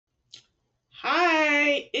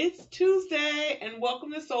it's Tuesday and welcome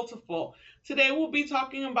to Soulful. Today we'll be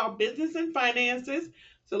talking about business and finances.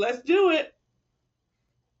 So let's do it.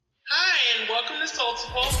 Hi and welcome to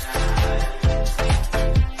Soulful.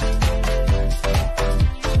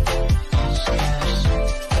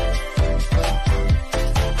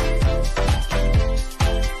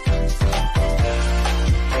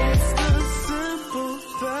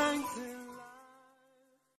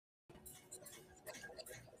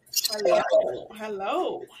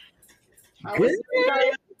 Hello. How Good is everybody?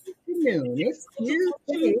 afternoon. It's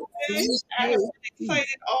Tuesday.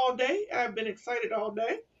 I've been excited all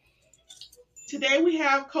day. Today we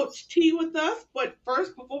have Coach T with us, but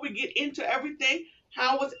first, before we get into everything,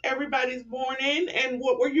 how was everybody's morning and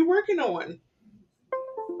what were you working on?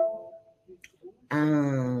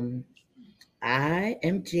 I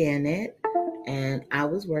am Janet, and I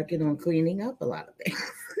was working on cleaning up a lot of things.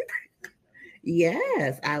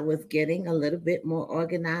 Yes, I was getting a little bit more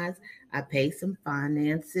organized. I paid some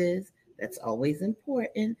finances. That's always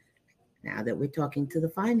important. Now that we're talking to the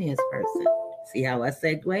finance person, see how I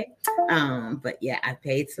segue? But yeah, I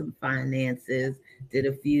paid some finances, did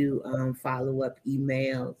a few follow-up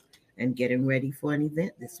emails, and getting ready for an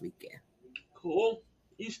event this weekend. Cool.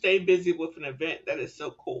 You stay busy with an event. That is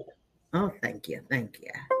so cool. Oh, thank you.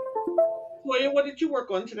 Toya, what did you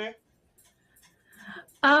work on today?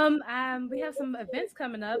 We have some events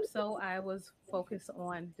coming up, so I was focused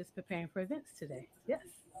on just preparing for events today. Yes.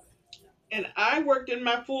 And I worked in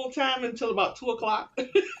my full time until about 2 o'clock.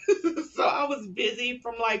 So I was busy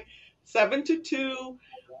from like 7 to 2,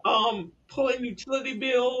 pulling utility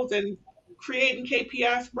bills and creating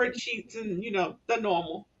KPI spreadsheets and the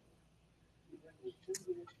normal.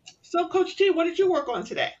 So Coach T, what did you work on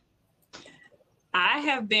today? I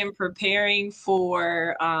have been preparing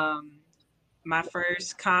for my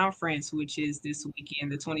first conference, which is this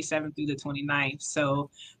weekend, the 27th through the 29th.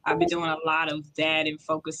 So I've been doing a lot of that and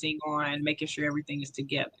focusing on making sure everything is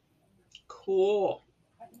together. Cool.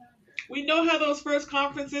 We know how those first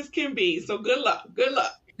conferences can be. So good luck.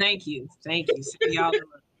 Thank you. See y'all.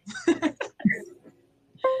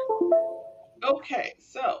 Okay,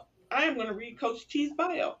 so I am going to read Coach T's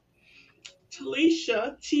bio.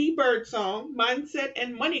 Talisha T. Birdsong, mindset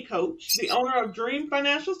and money coach, the owner of Dream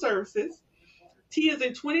Financial Services. T is a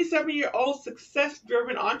 27-year-old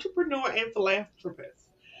success-driven entrepreneur and philanthropist.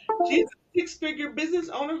 She is a six-figure business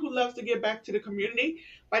owner who loves to give back to the community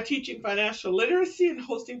by teaching financial literacy and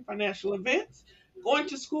hosting financial events, going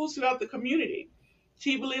to schools throughout the community.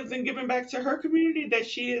 She believes in giving back to her community, that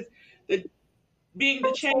she is being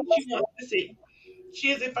the change she wants to see. She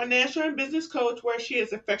is a financial and business coach where she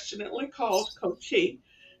is affectionately called Coach T.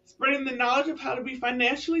 Spreading the knowledge of how to be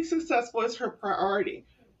financially successful is her priority.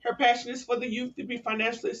 Her passion is for the youth to be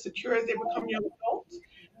financially secure as they become young adults.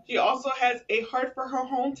 She also has a heart for her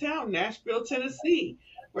hometown, Nashville, Tennessee,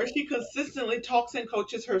 where she consistently talks and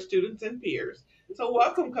coaches her students and peers. So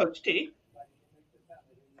welcome, Coach T.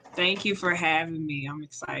 Thank you for having me. I'm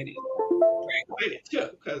excited. Very excited too,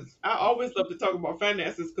 because I always love to talk about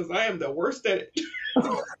finances because I am the worst at it.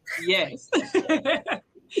 Yes.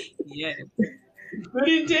 Yes. Good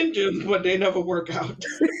intentions, but they never work out.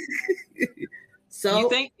 So you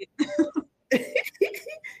think?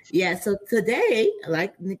 Yeah, so today,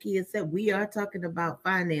 like Nikki has said, we are talking about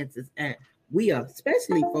finances, and we are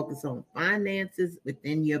especially focused on finances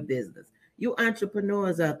within your business. You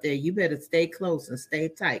entrepreneurs out there, you better stay close and stay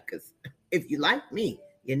tight, because if you like me,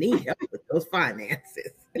 you need help with those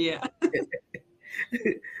finances. Yeah.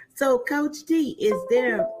 So, Coach T, is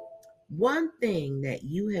there one thing that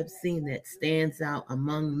you have seen that stands out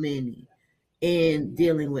among many in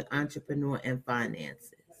dealing with entrepreneur and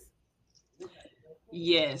finances?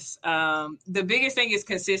 Yes. The biggest thing is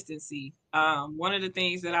consistency. One of the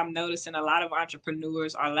things that I'm noticing a lot of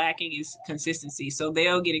entrepreneurs are lacking is consistency. So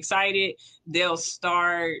they'll get excited, they'll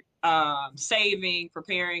start saving,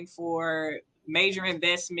 preparing for major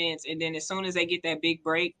investments, and then as soon as they get that big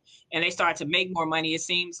break and they start to make more money, it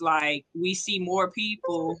seems like we see more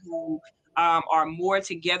people who are more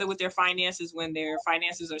together with their finances when their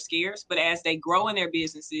finances are scarce. But as they grow in their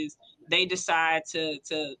businesses, they decide to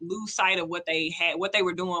lose sight of what they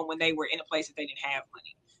were doing when they were in a place that they didn't have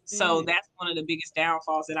money. So that's one of the biggest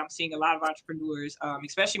downfalls that I'm seeing a lot of entrepreneurs,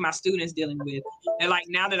 especially my students, dealing with. They're like,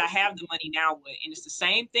 now that I have the money, now what? And it's the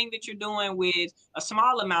same thing that you're doing with a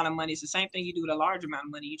small amount of money. It's the same thing you do with a large amount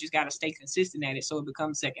of money. You just got to stay consistent at it so it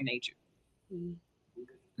becomes second nature.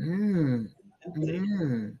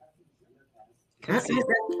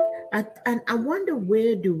 I wonder,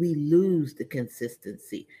 where do we lose the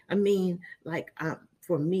consistency? I mean, like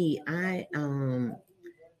for me, I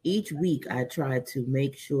each week I try to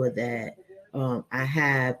make sure that I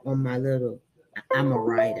have on my little, I'm a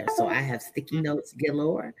writer, so I have sticky notes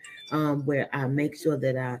galore, where I make sure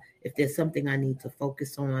that if there's something I need to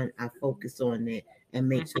focus on, I focus on it and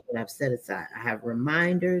make sure that I've set aside. I have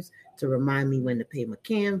reminders to remind me when to pay my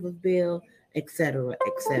Canva bill, etc.,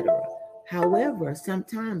 etc. However,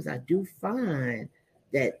 sometimes I do find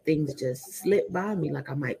that things just slip by me, like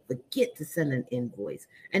I might forget to send an invoice.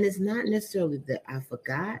 And it's not necessarily that I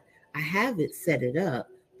forgot. I have it set it up,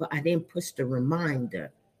 but I didn't push the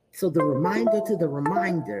reminder. So the reminder to the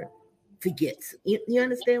reminder forgets. You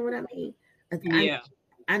understand what I mean? Yeah.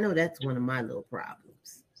 I know that's one of my little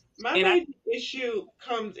problems. My main issue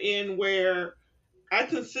comes in where I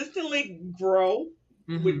consistently grow,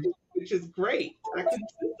 which is great. I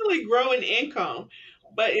consistently grow in income,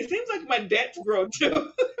 but it seems like my debts grow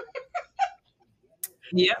too.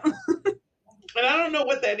 Yeah. And I don't know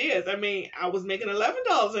what that is. I mean, I was making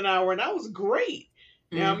 $11 an hour and that was great.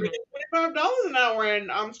 Now I'm making $25 an hour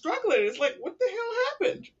and I'm struggling. It's like, what the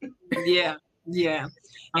hell happened? Yeah. Yeah.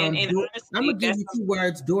 And honestly, I'm gonna give you 2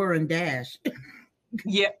 words, door and dash.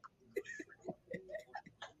 Yep.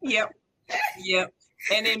 Yep. Yep.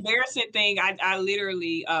 And the embarrassing thing, I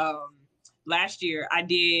literally last year I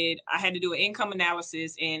had to do an income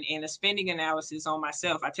analysis and a spending analysis on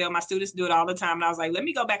myself. I tell my students to do it all the time. And I was like, let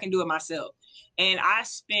me go back and do it myself. And I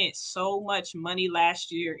spent so much money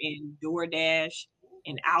last year in DoorDash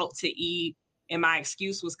and out to eat. And my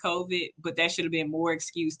excuse was COVID, but that should have been more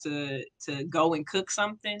excuse to go and cook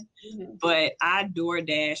something. But I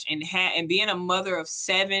DoorDash and being a mother of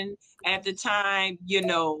 7 at the time,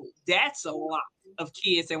 that's a lot of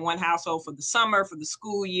kids in one household for the summer, for the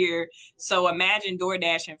school year. So imagine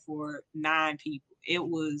DoorDashing for 9 people. It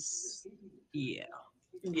was, yeah.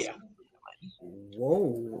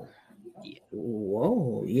 Whoa. Yeah.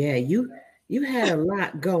 Whoa. Yeah, you had a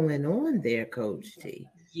lot going on there, Coach T.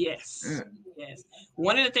 Yes. Yes.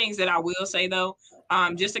 One of the things that I will say though,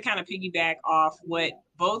 just to kind of piggyback off what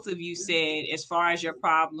both of you said as far as your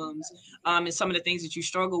problems and some of the things that you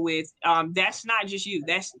struggle with, that's not just you,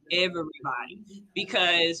 that's everybody.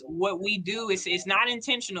 Because what we do is it's not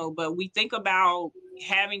intentional, but we think about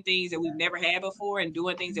having things that we've never had before and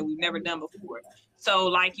doing things that we've never done before. So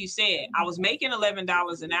like you said, I was making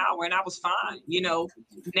 $11 an hour and I was fine.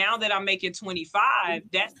 Now that I'm making 25,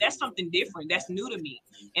 that's something different. That's new to me.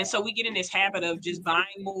 And so we get in this habit of just buying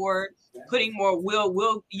more, putting more.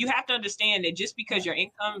 You have to understand that just because your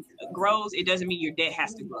income grows, it doesn't mean your debt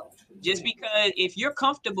has to grow. Just because if you're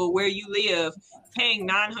comfortable where you live, paying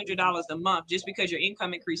 $900 a month, just because your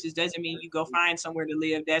income increases doesn't mean you go find somewhere to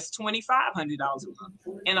live that's $2,500 a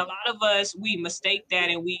month. And a lot of us, we mistake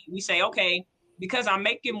that and we say, okay, because I'm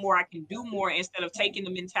making more, I can do more, instead of taking the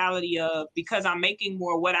mentality of, because I'm making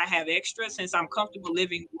more, what I have extra, since I'm comfortable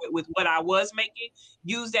living with what I was making,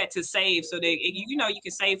 use that to save so that, you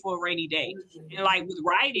can save for a rainy day. And like with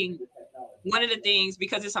writing, one of the things,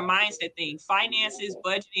 because it's a mindset thing, finances,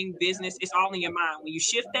 budgeting, business, it's all in your mind. When you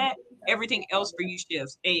shift that, everything else for you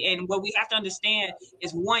shifts. And what we have to understand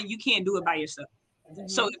is, one, you can't do it by yourself.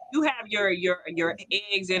 So if you have your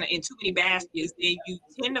eggs in too many baskets, then you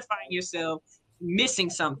tend to find yourself missing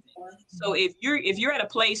something. So if you're at a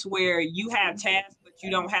place where you have tasks but you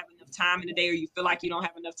don't have enough time in the day, or you feel like you don't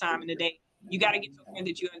have enough time in the day, you got to get to a point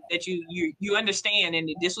that you understand, and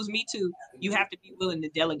this was me too, you have to be willing to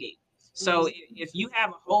delegate. So if you have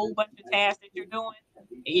a whole bunch of tasks that you're doing,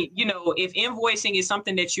 if invoicing is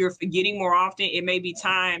something that you're forgetting more often, it may be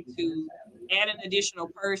time to add an additional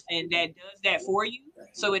person that does that for you.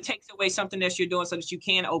 So it takes away something that you're doing so that you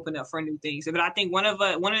can open up for new things. But I think one of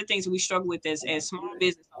the things that we struggle with as small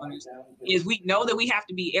business owners is we know that we have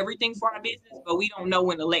to be everything for our business, but we don't know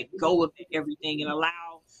when to let go of everything and allow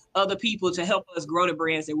other people to help us grow the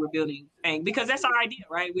brands that we're building. And because that's our idea,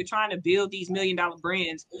 right? We're trying to build these $1 million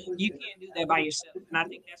brands. You can't do that by yourself. And I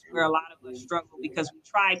think that's where a lot of us struggle, because we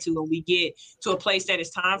try to, and we get to a place that it's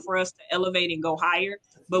time for us to elevate and go higher,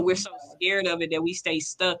 but we're so scared of it that we stay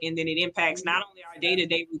stuck, and then it impacts not only our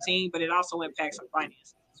day-to-day routine, but it also impacts our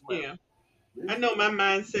finances as well. Yeah. I know my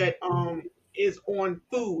mindset is on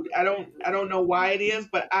food. I don't know why it is,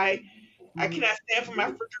 but I cannot stand for my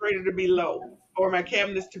refrigerator to be low or my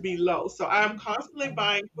cabinets to be low. So I'm constantly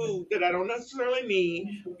buying food that I don't necessarily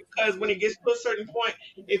need, because when it gets to a certain point,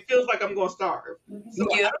 it feels like I'm going to starve. So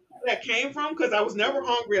I don't know where that came from, because I was never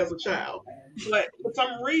hungry as a child. But for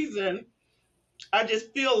some reason, I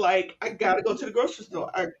just feel like I got to go to the grocery store.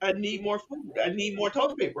 I need more food. I need more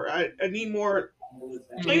toilet paper. I need more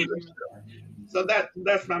cleaning. So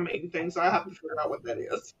that's my main thing. So I have to figure out what that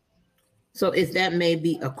is. So is that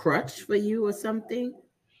maybe a crutch for you or something?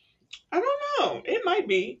 I don't know. It might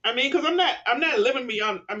be. I mean, because I'm not living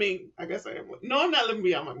beyond. I mean, I guess I am. No, I'm not living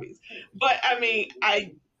beyond my means. But I mean,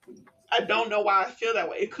 I don't know why I feel that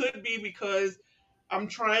way. It could be because I'm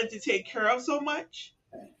trying to take care of so much,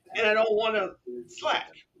 and I don't want to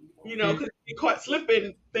slack. You know, because you caught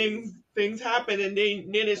slipping, things happen, and then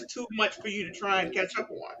it's too much for you to try and catch up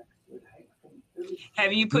on.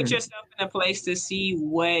 Have you put yourself in a place to see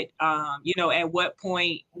what, at what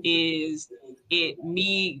point is it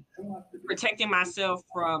me protecting myself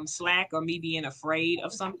from slack or me being afraid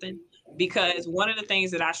of something? Because one of the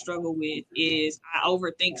things that I struggle with is I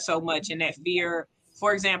overthink so much, and that fear,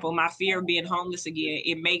 for example, my fear of being homeless again,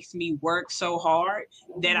 it makes me work so hard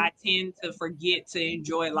that I tend to forget to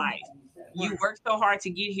enjoy life. You work so hard to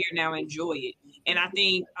get here, now enjoy it. And I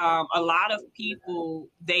think a lot of people,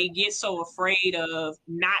 they get so afraid of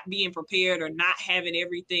not being prepared or not having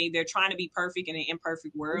everything. They're trying to be perfect in an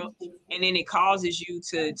imperfect world. And then it causes you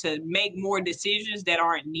to make more decisions that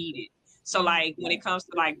aren't needed. So like when it comes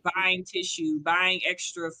to like buying tissue, buying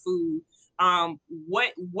extra food,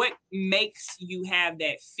 what makes you have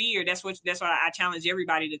that fear? That's why I challenge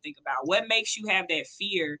everybody to think about. What makes you have that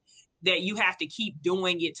fear that you have to keep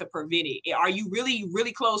doing it to prevent it? Are you really,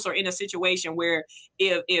 really close or in a situation where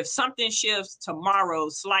if something shifts tomorrow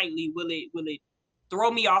slightly, will it throw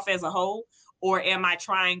me off as a whole? Or am I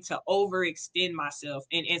trying to overextend myself?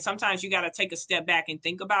 And sometimes you got to take a step back and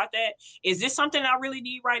think about that. Is this something I really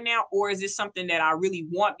need right now? Or is this something that I really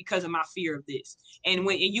want because of my fear of this? And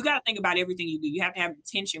you got to think about everything you do. You have to have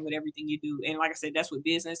intention with everything you do. And like I said, that's with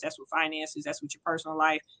business, that's with finances, that's with your personal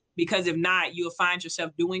life. Because if not, you'll find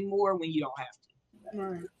yourself doing more when you don't have to.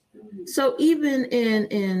 Right. So even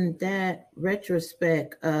in that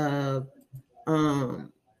retrospect of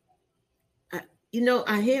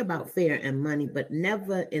I hear about fear and money, but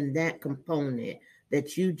never in that component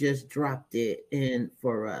that you just dropped it in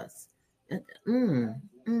for us.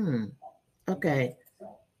 Okay.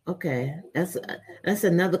 That's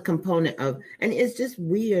another component of, and it's just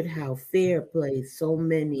weird how fear plays so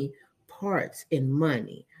many parts in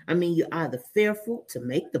money. I mean, you're either fearful to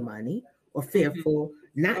make the money or fearful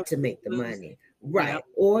not to make the money. Right. Yep.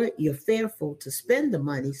 Or you're fearful to spend the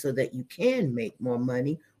money so that you can make more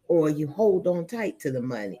money, or you hold on tight to the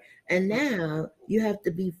money. And now you have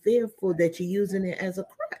to be fearful that you're using it as a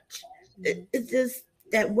crutch. It's just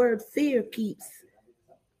that word fear keeps.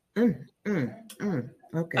 Okay.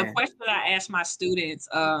 A question I asked my students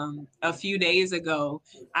a few days ago,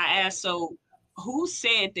 I asked, so who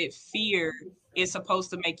said that fear is supposed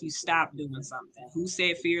to make you stop doing something? Who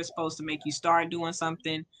said fear is supposed to make you start doing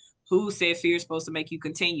something? Who said fear is supposed to make you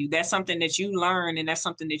continue? That's something that you learn, and that's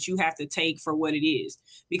something that you have to take for what it is.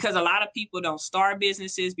 Because a lot of people don't start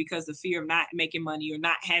businesses because the fear of not making money or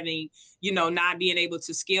not having, not being able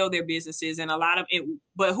to scale their businesses. And a lot of it,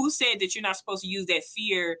 but who said that you're not supposed to use that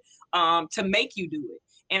fear to make you do it?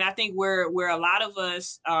 And I think where a lot of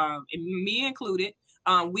us, me included,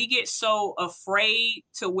 we get so afraid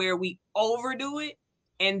to where we overdo it.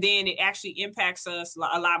 And then it actually impacts us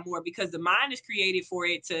a lot more because the mind is created for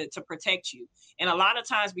it to protect you. And a lot of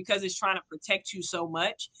times, because it's trying to protect you so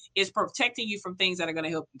much, it's protecting you from things that are going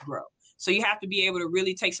to help you grow. So you have to be able to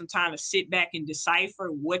really take some time to sit back and decipher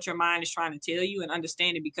what your mind is trying to tell you and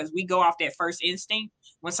understand it, because we go off that first instinct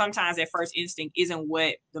when sometimes that first instinct isn't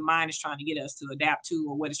what the mind is trying to get us to adapt to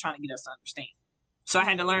or what it's trying to get us to understand. So I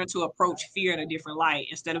had to learn to approach fear in a different light.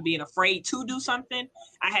 Instead of being afraid to do something,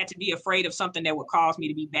 I had to be afraid of something that would cause me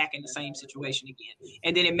to be back in the same situation again.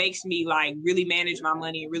 And then it makes me like really manage my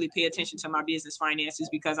money and really pay attention to my business finances,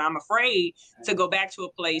 because I'm afraid to go back to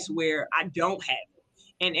a place where I don't have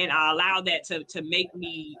it. And I allow that to make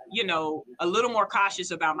me, a little more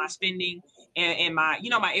cautious about my spending and my,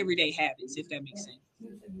 my everyday habits, if that makes sense.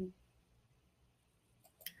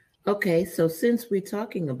 Okay, so since we're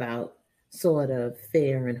talking about sort of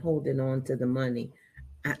fear and holding on to the money,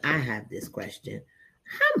 I have this question.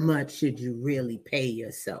 How much should you really pay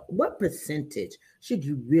yourself? What percentage should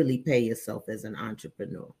you really pay yourself as an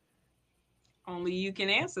entrepreneur? Only you can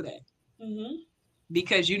answer that.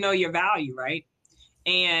 Because you know your value, right?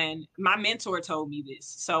 And my mentor told me this.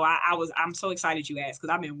 So I'm so excited you asked,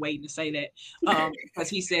 because I've been waiting to say that because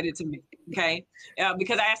he said it to me. Okay.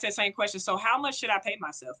 Because I asked that same question. So how much should I pay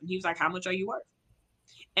myself? And he was like, how much are you worth?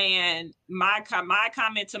 And my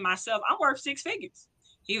comment to myself, I'm worth 6 figures.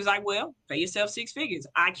 He was like, well, pay yourself 6 figures.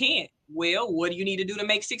 I can't. Well, what do you need to do to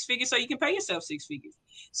make 6 figures so you can pay yourself 6 figures?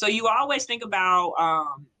 So you always think about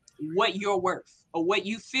what you're worth or what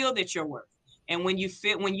you feel that you're worth. And when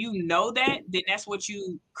you know that, then that's what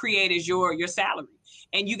you create as your salary.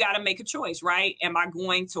 And you got to make a choice, right? Am I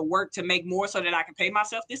going to work to make more so that I can pay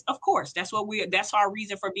myself this? Of course, that's our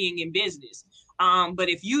reason for being in business. But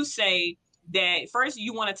if you say that first,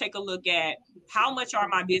 you want to take a look at how much are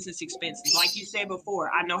my business expenses? Like you said before,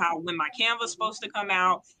 I know when my Canva's supposed to come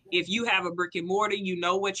out. If you have a brick and mortar, you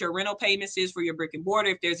know what your rental payments is for your brick and mortar.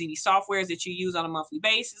 If there's any softwares that you use on a monthly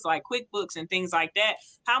basis, like QuickBooks and things like that,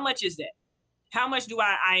 how much is that? How much do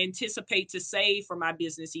I anticipate to save for my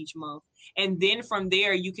business each month? And then from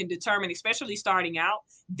there, you can determine, especially starting out,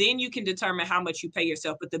 then you can determine how much you pay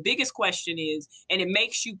yourself. But the biggest question is, and it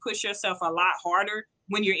makes you push yourself a lot harder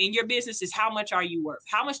when you're in your business, is how much are you worth?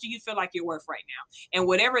 How much do you feel like you're worth right now? And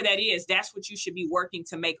whatever that is, that's what you should be working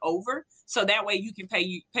to make over. So that way you can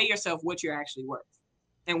pay yourself what you're actually worth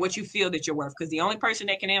and what you feel that you're worth. Because the only person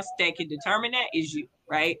that can determine that is you,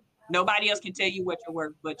 right? Nobody else can tell you what you're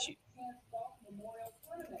worth but you.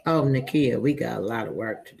 Oh, Nakia, we got a lot of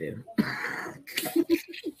work to do.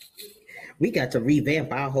 We got to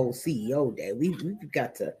revamp our whole CEO day. We've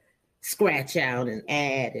got to scratch out and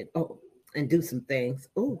add and do some things.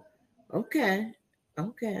 Oh, okay.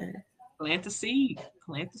 Plant the seed.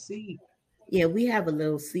 Yeah, we have a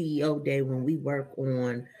little CEO day when we work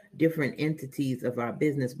on different entities of our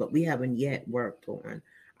business, but we haven't yet worked on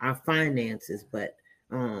our finances. But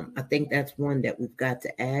I think that's one that we've got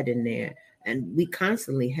to add in there. And we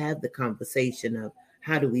constantly have the conversation of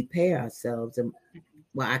how do we pay ourselves. And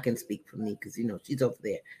well, I can speak for me because, she's over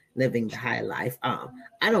there living the high life. I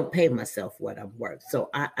don't pay myself what I'm worth. So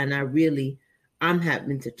I'm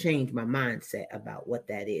having to change my mindset about what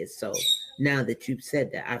that is. So now that you've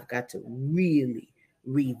said that, I've got to really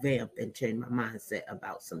revamp and change my mindset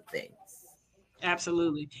about some things.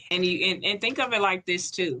 Absolutely. And think of it like this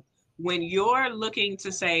too. When you're looking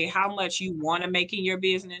to say how much you want to make in your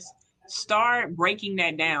business, start breaking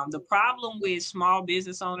that down. The problem with small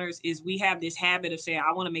business owners is we have this habit of saying,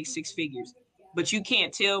 I want to make six figures, but you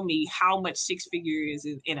can't tell me how much six figures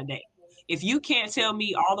is in a day. If you can't tell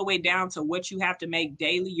me all the way down to what you have to make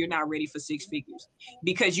daily, you're not ready for six figures,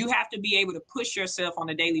 because you have to be able to push yourself on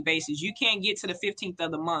a daily basis. You can't get to the 15th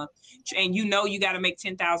of the month and you got to make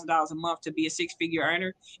 $10,000 a month to be a six-figure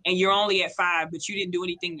earner, and you're only at 5, but you didn't do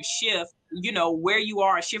anything to shift, where you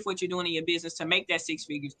are, shift what you're doing in your business to make that six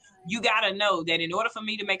figures. You got to know that in order for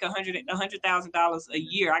me to make $100,000 a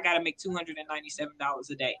year, I got to make $297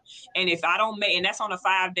 a day. And if I don't make, and that's on a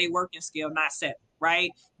 5-day working scale, not 7.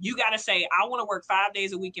 Right? You got to say, I want to work 5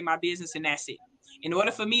 days a week in my business, and that's it. In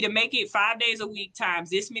order for me to make it 5 days a week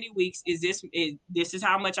times this many weeks, this is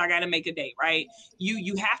how much I got to make a day, right?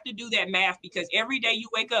 You have to do that math, because every day you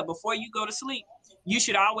wake up before you go to sleep, you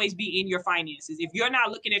should always be in your finances. If you're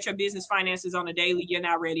not looking at your business finances on a daily, you're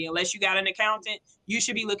not ready. Unless you got an accountant, you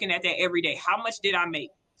should be looking at that every day. How much did I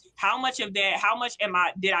make? How much of that,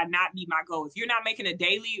 did I not meet my goal? If you're not making a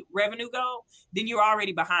daily revenue goal, then you're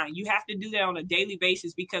already behind. You have to do that on a daily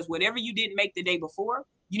basis, because whatever you didn't make the day before,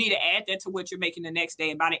 you need to add that to what you're making the next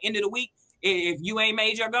day. And by the end of the week, if you ain't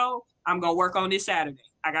made your goal, I'm going to work on this Saturday.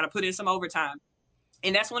 I got to put in some overtime.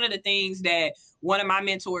 And that's one of the things that one of my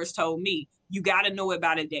mentors told me. You got to know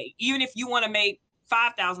about a day. Even if you want to make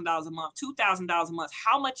 $5,000 a month, $2,000 a month,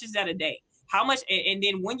 how much is that a day? How much? And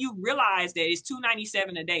then when you realize that it's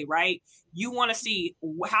 $297 a day, right? You want to see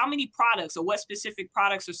how many products or what specific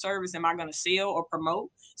products or service am I going to sell or promote,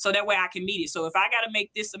 so that way I can meet it. So if I got to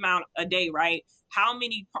make this amount a day, right? How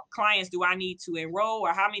many clients do I need to enroll,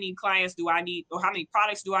 or how many clients do I need, or how many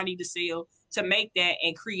products do I need to sell to make that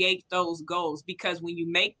and create those goals? Because when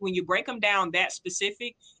you break them down that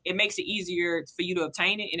specific, it makes it easier for you to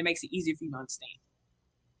obtain it, and it makes it easier for you to understand.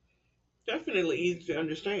 Definitely easy to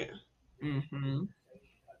understand. Mm-hmm.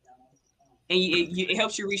 And it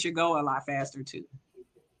helps you reach your goal a lot faster too.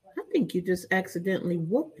 I think you just accidentally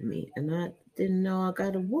whooped me, and I didn't know I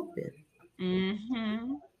got a whooping.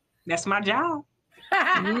 Mm-hmm. That's my job.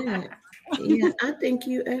 Yeah, I think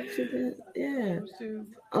you accidentally. Yeah.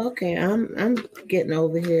 Okay, I'm getting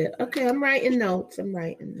over here. Okay, I'm writing notes.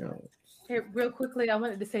 Hey, real quickly, I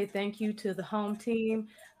wanted to say thank you to the home team,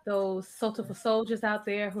 those Soulful soldiers out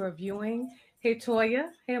there who are viewing. Hey, Toya.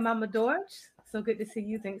 Hey, Mama Dorch. So good to see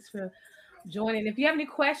you. Thanks for joining. If you have any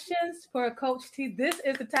questions for Coach T, this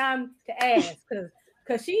is the time to ask,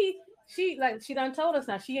 because she done told us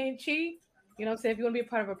now she ain't cheap. You know what I'm saying? If you want to be a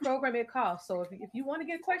part of a program, it costs. So if you want to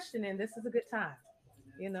get a question in, this is a good time.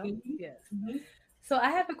 Mm-hmm. Yes. Mm-hmm. So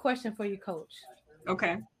I have a question for you, Coach.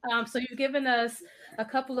 Okay. So you've given us a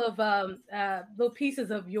couple of little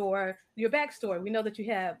pieces of your backstory. We know that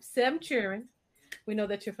you have 7 children. We know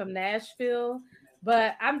that you're from Nashville,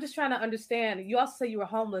 But I'm just trying to understand. You also say you were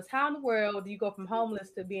homeless. How in the world do you go from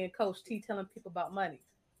homeless to being Coach T telling people about money?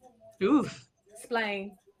 Oof.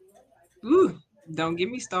 Explain. Ooh, don't get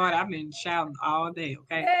me started. I've been shouting all day,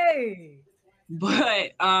 okay? Hey.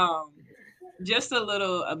 But just a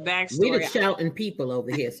We backstory. the shouting people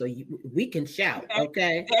over here, so we can shout,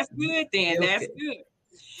 okay? That's good then. Okay. That's good.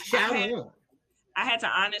 Shout on. I had to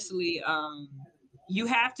honestly, you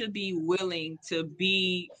have to be willing to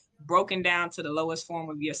be broken down to the lowest form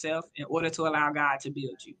of yourself in order to allow God to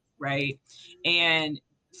build you, right? And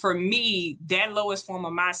for me, that lowest form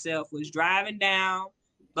of myself was driving down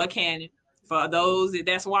Buchanan. For those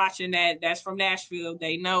that's watching that's from Nashville,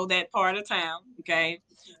 they know that part of town, okay?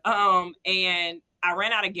 And I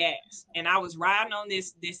ran out of gas, and I was riding on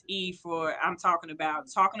this E for, I'm talking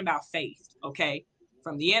about faith, okay?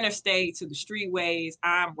 From the interstate to the streetways,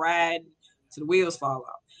 I'm riding till the wheels fall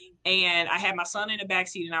off. And I had my son in the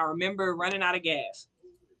backseat, and I remember running out of gas.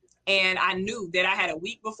 And I knew that I had a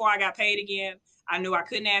week before I got paid again. I knew I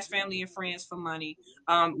couldn't ask family and friends for money.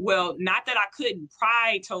 Well, not that I couldn't.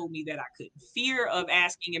 Pride told me that I couldn't. Fear of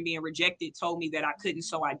asking and being rejected told me that I couldn't,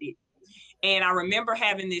 so I did. And I remember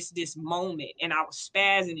having this moment, and I was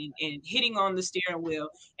spazzing and hitting on the steering wheel.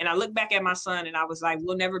 And I looked back at my son, and I was like,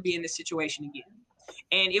 we'll never be in this situation again.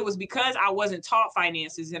 And it was because I wasn't taught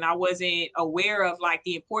finances, and I wasn't aware of like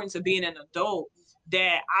the importance of being an adult,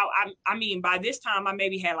 that I mean, by this time I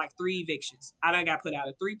maybe had like 3 evictions. I done got put out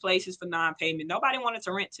of 3 places for non-payment. Nobody wanted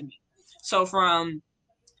to rent to me. So from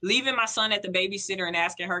leaving my son at the babysitter and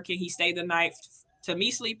asking her, can he stay the night, to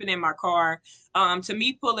me sleeping in my car, to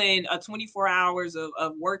me pulling 24 hours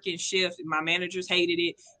of working shift. My managers hated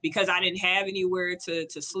it because I didn't have anywhere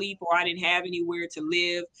to sleep, or I didn't have anywhere to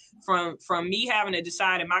live. From me having to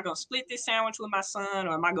decide, am I going to split this sandwich with my son,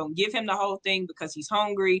 or am I going to give him the whole thing because he's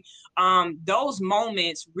hungry? Those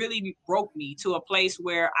moments really broke me to a place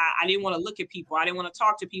where I didn't want to look at people. I didn't want to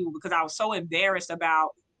talk to people because I was so embarrassed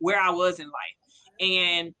about where I was in life.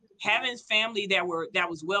 And having family that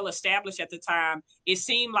was well established at the time, it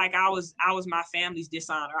seemed like I was my family's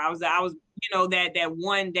dishonor. I was that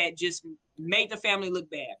one that just made the family look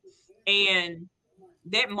bad. And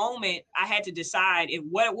that moment, I had to decide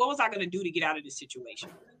what was I going to do to get out of this situation.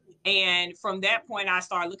 And from that point, I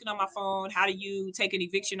started looking on my phone. How do you take an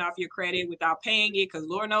eviction off your credit without paying it? Because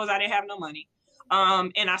Lord knows I didn't have no money.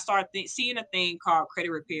 And I started seeing a thing called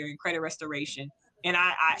credit repair and credit restoration. And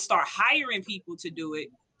I start hiring people to do it,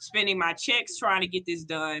 spending my checks trying to get this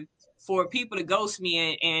done, for people to ghost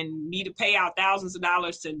me and me to pay out thousands of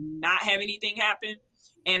dollars to not have anything happen.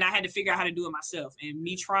 And I had to figure out how to do it myself. And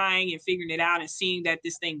me trying and figuring it out and seeing that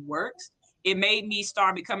this thing works, it made me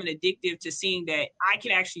start becoming addictive to seeing that I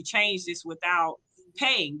could actually change this without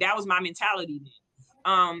paying. That was my mentality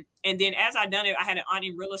then. And then as I done it, I had an aunt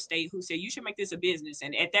in real estate who said, you should make this a business.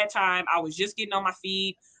 And at that time, I was just getting on my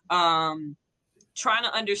feet, trying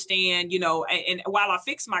to understand, and while I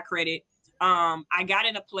fixed my credit, I got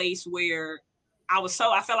in a place where I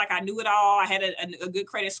felt like I knew it all. I had a good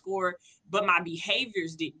credit score, but my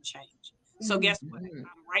behaviors didn't change. So guess what? I'm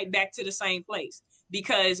right back to the same place,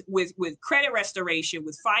 because with credit restoration,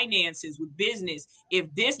 with finances, with business,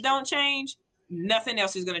 if this don't change, nothing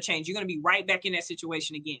else is going to change. You're going to be right back in that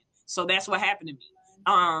situation again. So that's what happened to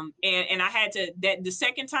me. And I had to, the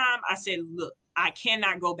second time I said, look, I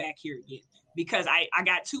cannot go back here again, because I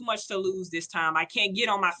got too much to lose this time. I can't get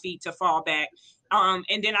on my feet to fall back.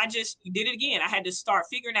 And then I just did it again. I had to start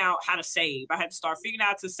figuring out how to save. I had to start figuring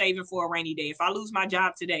out to saving for a rainy day. If I lose my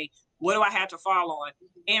job today, what do I have to fall on?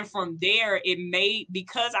 And from there,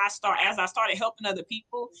 because as I started helping other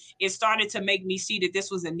people, it started to make me see that this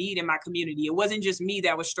was a need in my community. It wasn't just me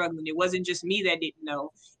that was struggling. It wasn't just me that didn't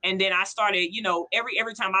know. And then I started,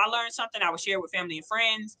 every time I learned something, I would share with family and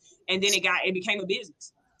friends. And then it became a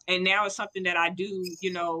business. And now it's something that I do,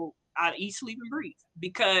 I eat, sleep, and breathe,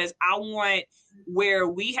 because I want, where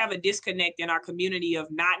we have a disconnect in our community of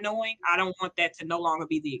not knowing, I don't want that to no longer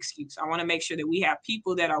be the excuse. I want to make sure that we have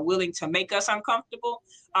people that are willing to make us uncomfortable.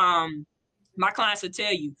 My clients will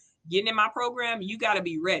tell you, getting in my program, you got to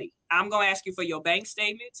be ready. I'm going to ask you for your bank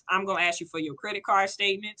statements. I'm going to ask you for your credit card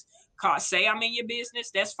statements. Say I'm in your business,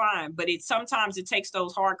 that's fine. But sometimes it takes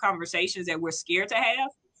those hard conversations that we're scared to have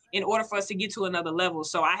in order for us to get to another level.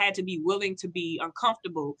 So I had to be willing to be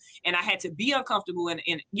uncomfortable, and I had to be uncomfortable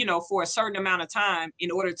for a certain amount of time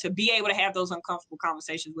in order to be able to have those uncomfortable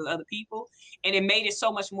conversations with other people. And it made it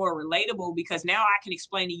so much more relatable, because now I can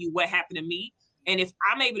explain to you what happened to me. And if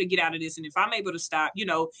I'm able to get out of this, and if I'm able to stop,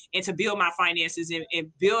 and to build my finances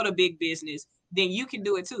and build a big business, then you can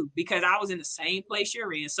do it too, because I was in the same place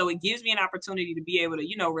you're in. So it gives me an opportunity to be able to,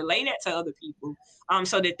 you know, relay that to other people,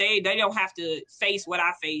 so that they don't have to face what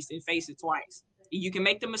I faced and face it twice. You can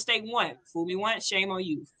make the mistake once. Fool me once, shame on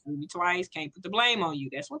you. Fool me twice, can't put the blame on you.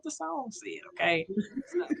 That's what the song said, okay?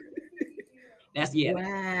 So, that's, yeah.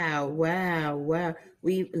 Wow.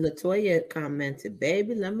 Latoya commented,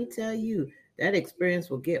 baby, let me tell you, that experience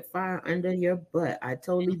will get fire under your butt. I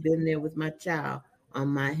totally been there with my child on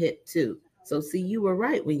my hip too. So see, you were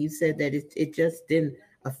right when you said that it just didn't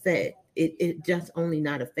affect it just only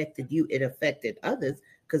not affected you, it affected others,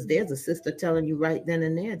 because there's a sister telling you right then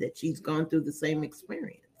and there that she's gone through the same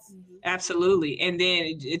experience. Absolutely. And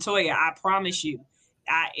then, Toya, I promise you,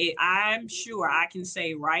 I'm sure I can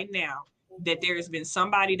say right now that there has been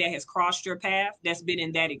somebody that has crossed your path that's been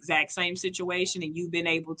in that exact same situation, and you've been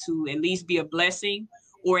able to at least be a blessing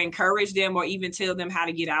or encourage them or even tell them how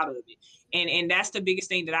to get out of it. And that's the biggest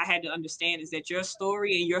thing that I had to understand, is that your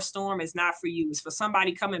story and your storm is not for you. It's for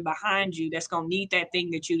somebody coming behind you that's going to need that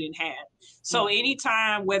thing that you didn't have. So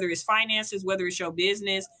anytime, whether it's finances, whether it's your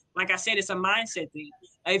business, like I said, it's a mindset thing.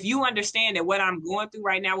 If you understand that what I'm going through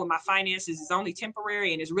right now with my finances is only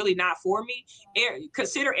temporary and it's really not for me,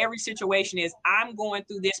 consider every situation as I'm going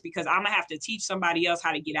through this because I'm gonna have to teach somebody else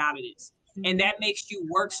how to get out of this. And that makes you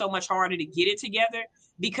work so much harder to get it together,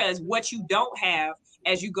 because what you don't have,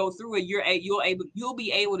 as you go through it, you'll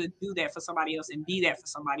be able to do that for somebody else and be that for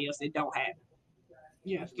somebody else that don't have it.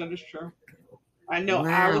 Yes, that is true. I know.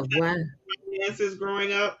 I was finances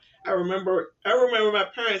growing up. I remember my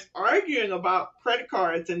parents arguing about credit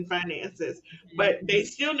cards and finances, but they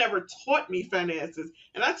still never taught me finances.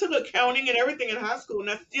 And I took accounting and everything in high school, and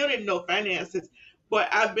I still didn't know finances. But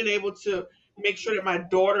I've been able to make sure that my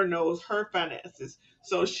daughter knows her finances.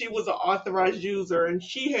 So she was an authorized user, and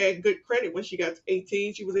she had good credit when she got to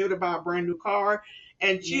 18. She was able to buy a brand new car,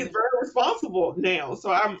 and she's very responsible now.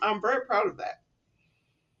 So I'm very proud of that.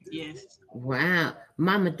 Yes. Wow.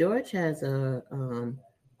 Mama George has a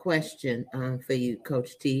question for you,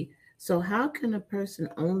 Coach T. So how can a person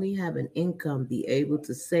only have an income be able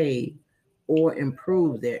to save or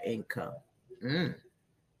improve their income?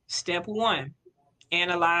 Step one,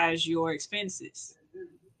 analyze your expenses.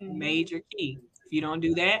 Major key. If you don't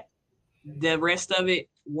do that, the rest of it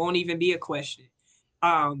won't even be a question.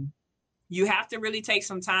 You have to really take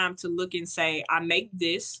some time to look and say, I make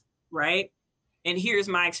this, right? And here's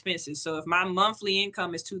my expenses. So if my monthly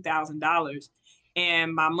income is $2,000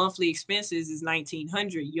 and my monthly expenses is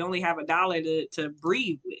 $1,900, you only have $1 to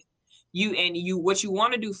breathe with. What you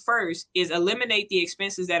want to do first is eliminate the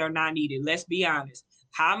expenses that are not needed. Let's be honest.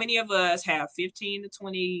 How many of us have 15 to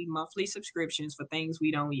 20 monthly subscriptions for things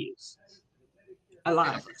we don't use? A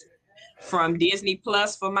lot of us. From Disney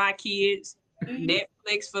Plus for my kids,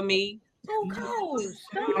 Netflix for me. Oh, Coach,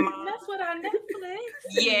 that's what our Netflix.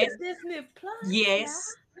 Yes. Disney Plus.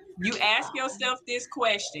 Yes. You ask yourself this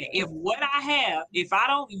question: if what I have, if I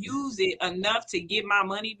don't use it enough to get my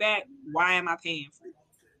money back, why am I paying for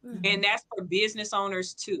it? And that's for business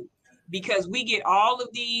owners too, because we get all of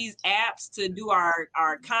these apps to do our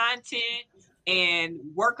content and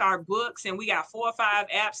work our books, and we got 4 or 5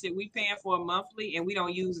 apps that we paying for monthly, and we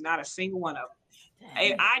don't use not a single one of them.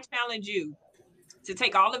 And I challenge you to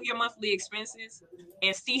take all of your monthly expenses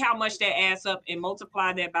and see how much that adds up and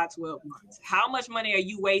multiply that by 12 months. How much money are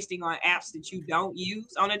you wasting on apps that you don't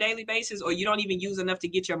use on a daily basis, or you don't even use enough to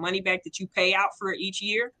get your money back that you pay out for each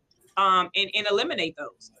year? And eliminate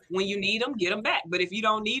those. When you need them, get them back. But if you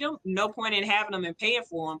don't need them, no point in having them and paying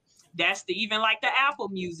for them. That's even like the Apple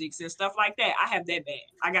Musics and stuff like that. I have that bad.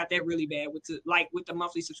 I got that really bad with the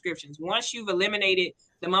monthly subscriptions. Once you've eliminated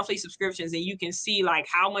the monthly subscriptions and you can see like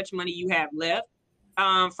how much money you have left,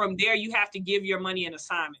 from there you have to give your money an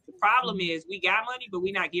assignment. The problem is we got money, but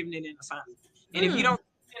we're not giving it an assignment. And if you don't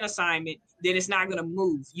give an assignment, then it's not going to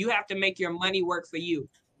move. You have to make your money work for you.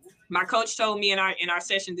 My coach told me in our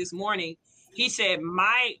session this morning, he said,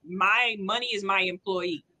 my money is my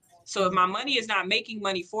employee. So if my money is not making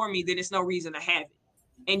money for me, then it's no reason to have it.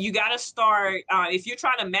 And you got to start, if you're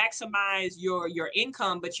trying to maximize your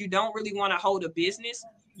income, but you don't really want to hold a business,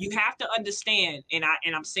 you have to understand, and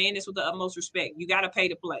I'm saying this with the utmost respect, you got to pay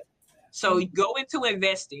to play. So you go into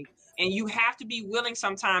investing, and you have to be willing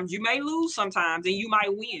sometimes. You may lose sometimes, and you might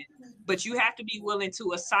win, but you have to be willing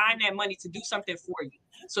to assign that money to do something for you.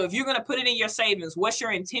 So if you're going to put it in your savings, what's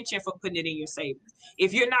your intention for putting it in your savings?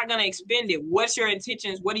 If you're not going to expend it, what's your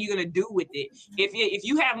intentions? What are you going to do with it? If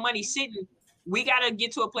you have money sitting, we got to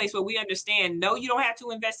get to a place where we understand, no, you don't have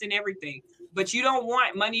to invest in everything, but you don't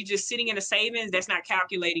want money just sitting in a savings that's not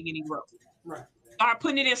calculating any growth. Right. Or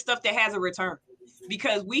putting it in stuff that has a return.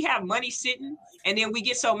 because we have money sitting and then we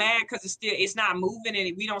get so mad because it's not moving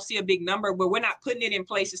and we don't see a big number, but we're not putting it in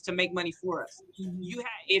places to make money for us.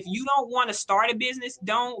 If you don't want to start a business,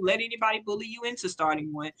 don't let anybody bully you into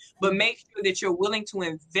starting one, but make sure that you're willing to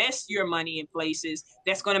invest your money in places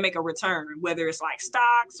that's going to make a return, whether it's like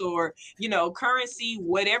stocks or, currency,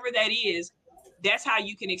 whatever that is. That's how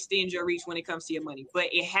you can extend your reach when it comes to your money, but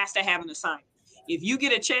it has to have an assignment. If you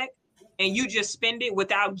get a check and you just spend it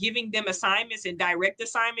without giving them assignments and direct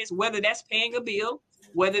assignments, whether that's paying a bill,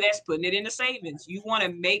 whether that's putting it in the savings, you want to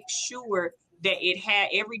make sure that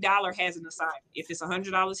every dollar has an assignment. If it's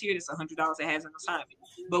 $100 here, it's $100 that has an assignment.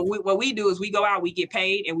 But what we do is we go out, we get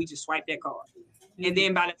paid, and we just swipe that card. And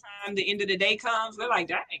then by the time the end of the day comes, we're like,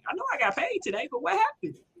 dang, I know I got paid today, but what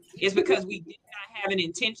happened? It's because we did not have an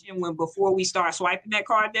intention before we start swiping that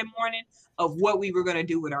card that morning of what we were going to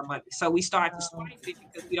do with our money. So we start to swipe it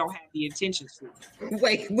because we don't have the intentions for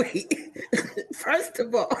it. Wait. First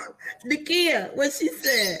of all, Nakia, what she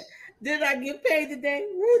said, did I get paid today?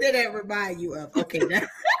 Who did that remind you of? Okay, now,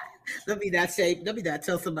 let me not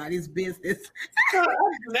tell somebody's business.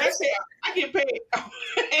 That's it. I get paid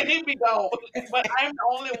and it be gone. But I'm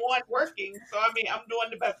the only one working. So, I'm doing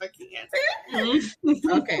the best I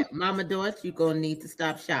can. Okay, Mama Dorch, you're going to need to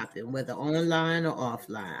stop shopping, whether online or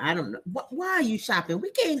offline. I don't know. Why are you shopping?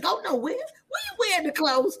 We can't go nowhere. Where you wearing the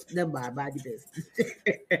clothes? Never mind, mind your business.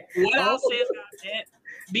 What I'll say about that,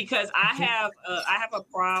 because I have a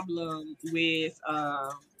problem with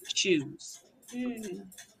shoes.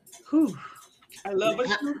 Whew. I love a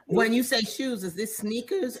shoe. When you say shoes, is this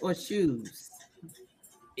sneakers or shoes?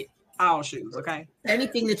 All shoes, okay?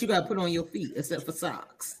 Anything that you got to put on your feet except for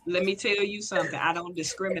socks. Let me tell you something. I don't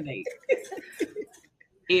discriminate.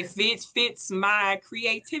 If it fits my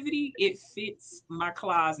creativity, it fits my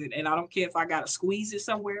closet. And I don't care if I got to squeeze it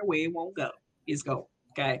somewhere where it won't go. It's going,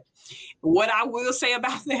 okay? What I will say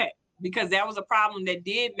about that, because that was a problem that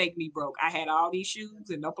did make me broke. I had all these shoes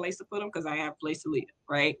and no place to put them because I have a place to live,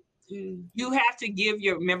 right? You have to give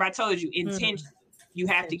remember I told you, intention. You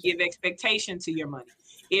have to give expectation to your money.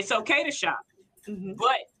 It's okay to shop,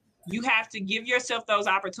 but you have to give yourself those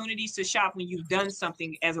opportunities to shop when you've done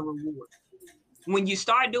something as a reward. When you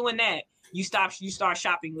start doing that, you start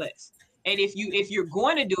shopping less. And if you're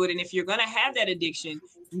going to do it, and if you're going to have that addiction,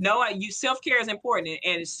 self-care is important.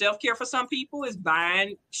 And self-care for some people is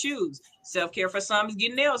buying shoes. Self-care for some is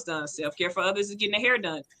getting nails done. Self-care for others is getting their hair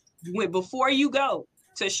done. Before you go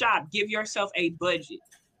to shop, give yourself a budget.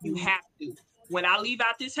 You have to. When I leave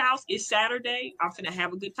out this house, it's Saturday. I'm finna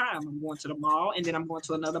have a good time. I'm going to the mall, and then I'm going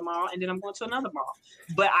to another mall, and then I'm going to another mall.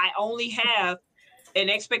 But I only have an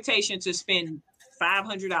expectation to spend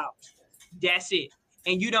 $500. That's it.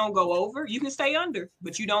 And you don't go over. You can stay under,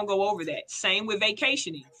 but you don't go over that. Same with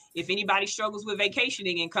vacationing. If anybody struggles with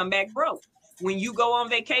vacationing and come back broke, when you go on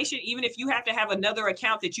vacation, even if you have to have another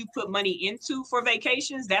account that you put money into for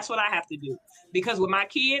vacations, that's what I have to do. Because with my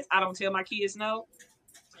kids, I don't tell my kids no.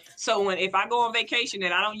 So if I go on vacation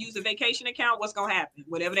and I don't use a vacation account, what's going to happen?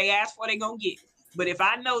 Whatever they ask for, they're going to get. But if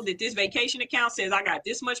I know that this vacation account says I got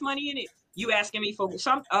this much money in it, you asking me for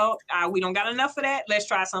some, we don't got enough for that. Let's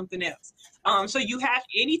try something else. So you have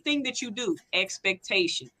anything that you do,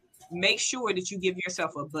 expectation. Make sure that you give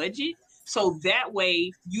yourself a budget. So that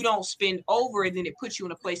way you don't spend over and then it puts you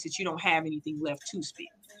in a place that you don't have anything left to spend.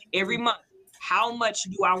 Every month, how much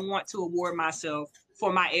do I want to award myself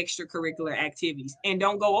for my extracurricular activities? And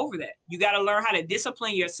don't go over that. You got to learn how to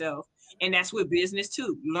discipline yourself. And that's with business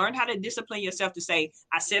too. Learn how to discipline yourself to say,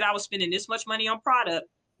 I said I was spending this much money on product.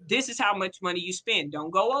 This is how much money you spend.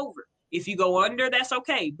 Don't go over. If you go under, that's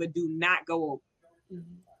okay, but do not go over.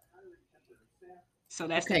 So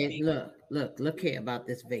that's okay. Look here about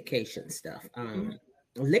this vacation stuff.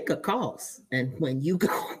 Liquor costs, and when you go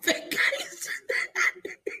on vacation,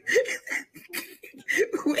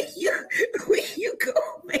 when you go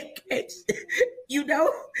on vacation,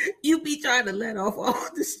 you be trying to let off all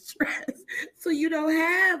the stress, so you don't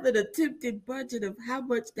have an attempted budget of how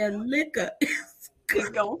much that liquor is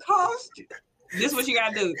gonna cost you. This is what you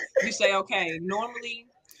gotta do. You say, okay, normally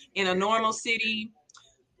in a normal city,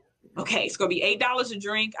 okay, it's gonna be $8 a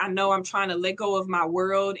drink. I know I'm trying to let go of my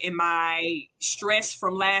world and my stress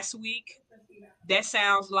from last week. That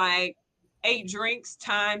sounds like 8 drinks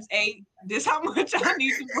times 8. This is how much I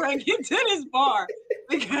need to bring into this bar,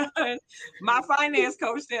 because my finance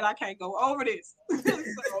coach said I can't go over this. So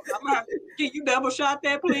I'm gonna, can you double shot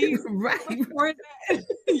that, please? Right.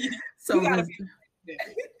 So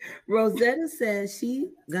Rosetta says she's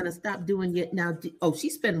gonna stop doing it now. She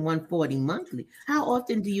spent $140 monthly. How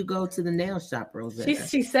often do you go to the nail shop, Rosetta?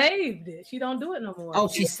 She saved it. She don't do it no more. Oh,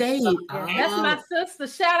 she saved. That's my sister.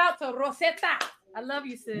 Shout out to Rosetta. I love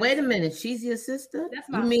you, sis. Wait a minute. She's your sister? That's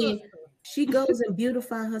my You mean sister. she goes and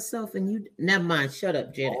beautify herself and you never mind. Shut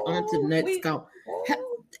up, Janet. On to the next call.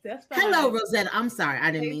 That's fine. Hello, Rosetta. I'm sorry. I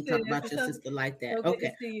didn't Hey, mean to talk sis, about it's your so- sister like that. So good Okay.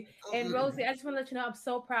 to see you. And Rosie, I just want to let you know I'm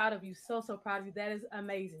so proud of you. So proud of you. That is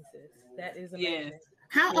amazing, sis. That is amazing. Yes.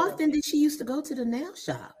 How often did she used to go to the nail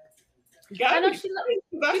shop? I know she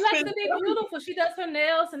likes to be beautiful. She does her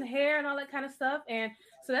nails and hair and all that kind of stuff. And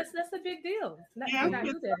so that's a big deal. Yeah. She not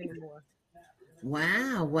do that anymore.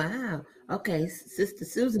 Wow. Okay, Sister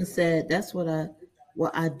Susan said that's what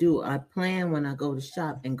I do. I plan when I go to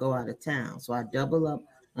shop and go out of town. So I double up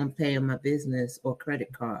on paying my business or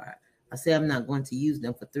credit card. I say I'm not going to use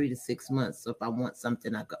them for 3 to 6 months. So if I want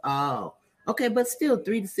something, I go, oh, okay, but still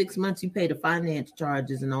 3 to 6 months, you pay the finance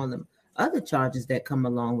charges and all them other charges that come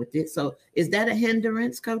along with it. So is that a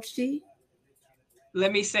hindrance, Coach T?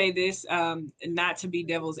 Let me say this, not to be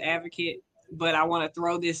devil's advocate, but I want to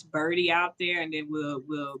throw this birdie out there, and then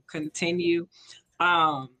we'll continue.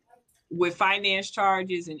 With finance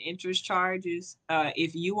charges and interest charges,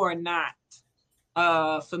 if you are not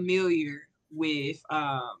familiar with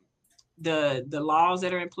the laws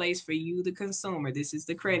that are in place for you, the consumer, this is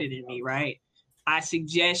the credit in me, right? I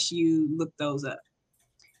suggest you look those up,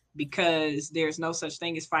 because there's no such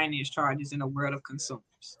thing as finance charges in a world of consumers.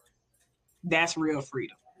 That's real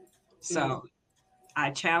freedom. So I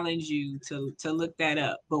challenge you to look that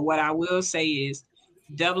up. But what I will say is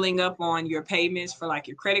doubling up on your payments for like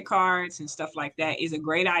your credit cards and stuff like that is a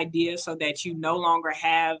great idea, so that you no longer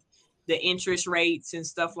have the interest rates and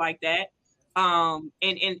stuff like that.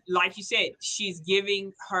 And like you said, she's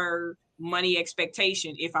giving her money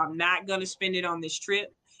expectation. If I'm not going to spend it on this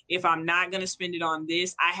trip, if I'm not going to spend it on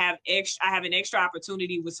this, I have an extra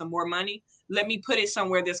opportunity with some more money. Let me put it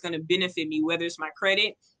somewhere that's going to benefit me, whether it's my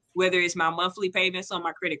credit, whether it's my monthly payments on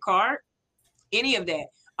my credit card, any of that.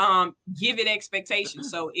 Give it expectation.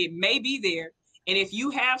 So it may be there. And if you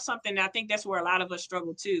have something, I think that's where a lot of us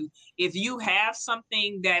struggle too. If you have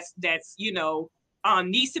something that's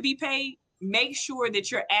needs to be paid, make sure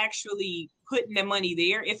that you're actually putting the money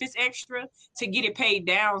there, if it's extra, to get it paid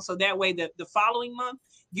down. So that way the following month,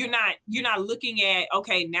 you're not looking at,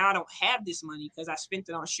 okay, now I don't have this money because I spent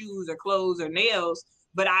it on shoes or clothes or nails,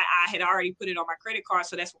 but I had already put it on my credit card.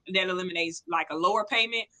 So that eliminates like a lower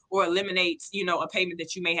payment, or eliminates, a payment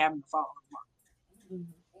that you may have in the following month.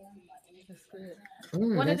 That's good.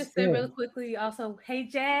 Wanted to That's say good. really quickly also, hey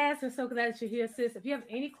Jazz, we're so glad that you're here, sis. If you have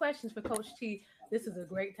any questions for Coach T, this is a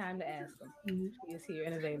great time to ask them. She is here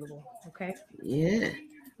and available. Okay. Yeah.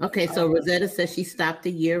 Okay, so Rosetta says she stopped a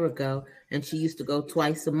year ago and she used to go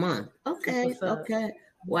twice a month. Okay. What's up? Okay.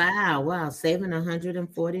 Wow. Saving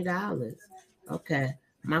 $140. Okay.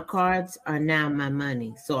 My cards are now my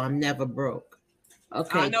money, so I'm never broke.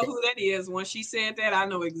 Okay. I know who that is. When she said that, I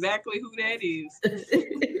know exactly who that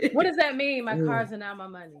is. What does that mean? My cards are now my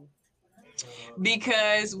money.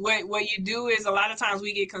 Because what you do is, a lot of times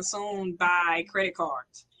we get consumed by credit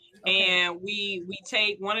cards. Okay. And we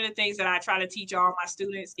take, one of the things that I try to teach all my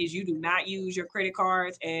students is you do not use your credit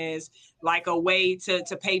cards as like a way to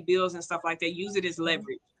pay bills and stuff like that. Use it as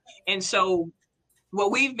leverage. And so what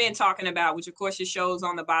we've been talking about, which of course it shows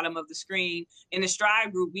on the bottom of the screen, in the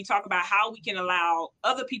Strive group, we talk about how we can allow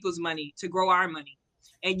other people's money to grow our money.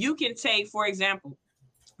 And you can take, for example,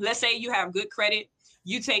 let's say you have good credit,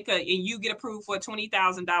 you get approved for a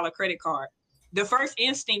 $20,000 credit card. The first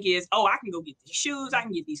instinct is, oh, I can go get these shoes, I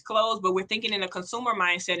can get these clothes, but we're thinking in a consumer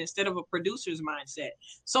mindset instead of a producer's mindset.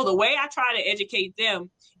 So the way I try to educate them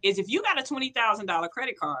is, if you got a $20,000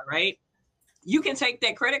 credit card, right? You can take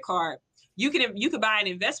that credit card, you could buy an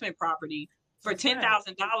investment property for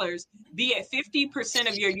 $10,000, be at 50%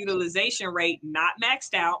 of your utilization rate, not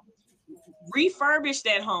maxed out, refurbish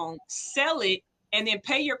that home, sell it, and then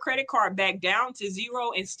pay your credit card back down to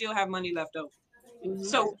zero and still have money left over. Mm-hmm.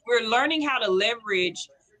 So we're learning how to leverage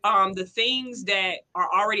the things that are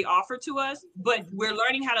already offered to us, but we're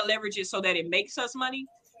learning how to leverage it so that it makes us money,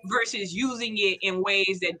 versus using it in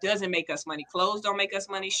ways that doesn't make us money. Clothes don't make us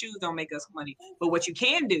money, shoes don't make us money. But what you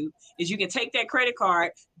can do is you can take that credit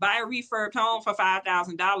card, buy a refurbed home for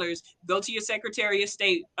 $5,000, go to your Secretary of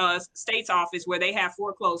State's office where they have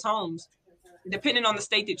foreclosed homes. Depending on the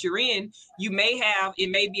state that you're in, it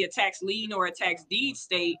may be a tax lien or a tax deed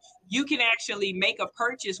state. You can actually make a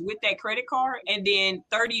purchase with that credit card, and then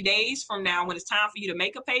 30 days from now, when it's time for you to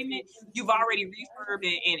make a payment, you've already refurbed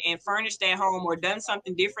and furnished that home, or done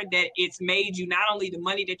something different that it's made you not only the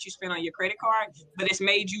money that you spent on your credit card, but it's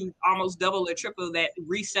made you almost double or triple that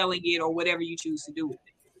reselling it or whatever you choose to do with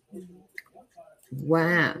it.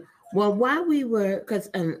 Wow. Well, while we were,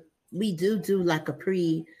 because we do like a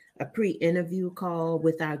a pre-interview call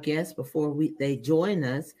with our guests before they join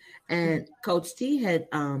us, and Coach T had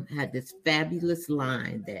this fabulous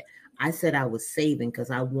line that I said I was saving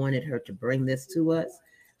because I wanted her to bring this to us.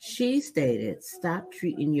 She stated, "Stop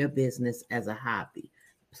treating your business as a hobby."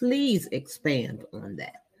 Please expand on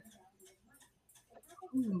that.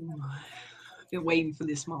 I've been waiting for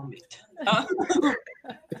this moment.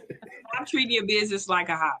 I'm treating your business like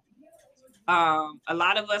a hobby. A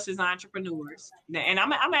lot of us as entrepreneurs, and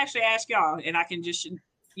I'm actually ask y'all, and I can just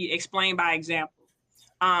explain by example.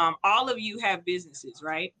 All of you have businesses,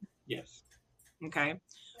 right? Yes. Okay.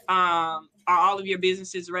 Are all of your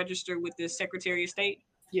businesses registered with the Secretary of State?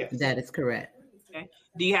 Yes. That is correct. Okay.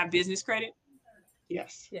 Do you have business credit?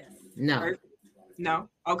 Yes. Yes. No. No.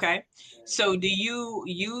 Okay. So do you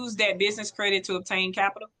use that business credit to obtain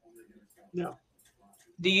capital? No.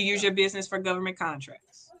 Do you use your business for government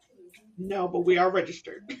contracts? No, but we are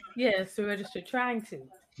registered. Yes, we're registered trying to.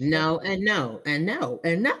 No, and no, and no,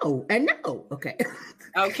 and no, and no. Okay.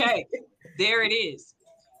 Okay. There it is.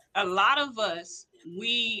 A lot of us,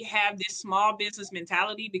 we have this small business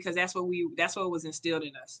mentality because that's what was instilled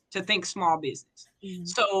in us, to think small business. Mm-hmm.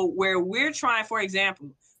 So where we're trying, for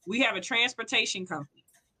example, we have a transportation company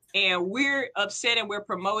and we're upset and we're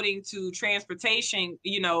promoting to transportation,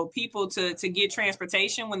 people to get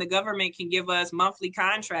transportation when the government can give us monthly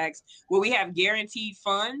contracts where we have guaranteed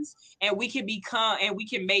funds and we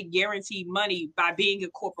can make guaranteed money by being a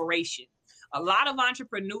corporation. A lot of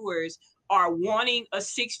entrepreneurs are wanting a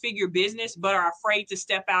six-figure business, but are afraid to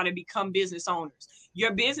step out and become business owners.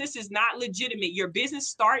 Your business is not legitimate. Your business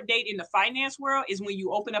start date in the finance world is when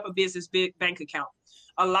you open up a business bank account.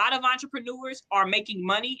 A lot of entrepreneurs are making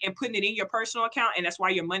money and putting it in your personal account, and that's why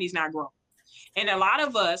your money's not growing. And a lot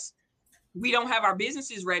of us, we don't have our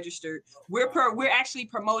businesses registered. We're actually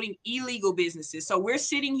promoting illegal businesses. So we're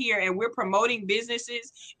sitting here and we're promoting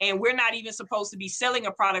businesses and we're not even supposed to be selling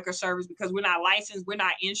a product or service because we're not licensed, we're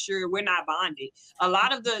not insured, we're not bonded. A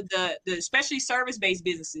lot of the especially service-based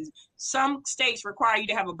businesses, some states require you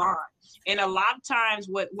to have a bond. And a lot of times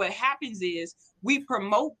what happens is we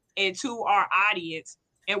promote it to our audience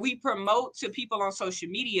and we promote to people on social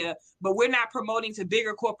media, but we're not promoting to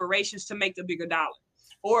bigger corporations to make the bigger dollar.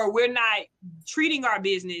 Or we're not treating our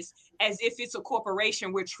business as if it's a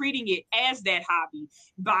corporation. We're treating it as that hobby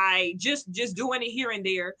by just doing it here and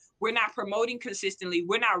there. We're not promoting consistently.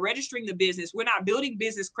 We're not registering the business. We're not building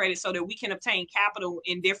business credit so that we can obtain capital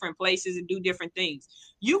in different places and do different things.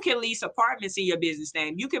 You can lease apartments in your business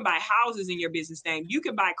name. You can buy houses in your business name. You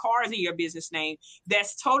can buy cars in your business name.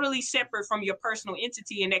 That's totally separate from your personal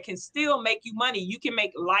entity and that can still make you money. You can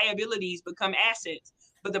make liabilities become assets.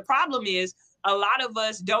 But the problem is, a lot of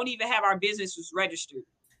us don't even have our businesses registered.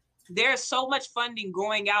 There's so much funding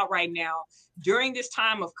going out right now during this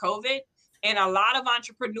time of COVID. And a lot of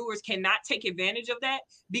entrepreneurs cannot take advantage of that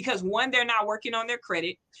because one, they're not working on their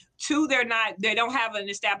credit. Two, they don't have an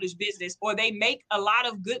established business, or they make a lot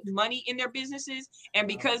of good money in their businesses. And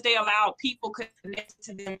because they allow people connected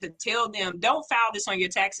to them to tell them, don't file this on your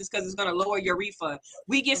taxes because it's going to lower your refund.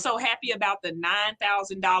 We get so happy about the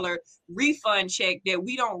 $9,000 refund check that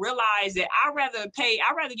we don't realize that I'd rather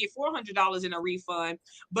get $400 in a refund,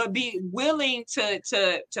 but be willing to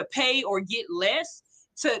pay or get less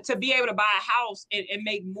to be able to buy a house and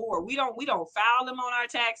make more. We don't file them on our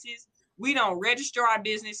taxes. We don't register our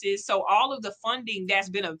businesses. So all of the funding that's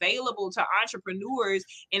been available to entrepreneurs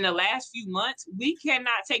in the last few months, we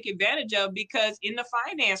cannot take advantage of because in the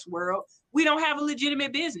finance world, we don't have a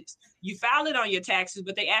legitimate business. You file it on your taxes,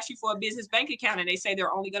 but they ask you for a business bank account and they say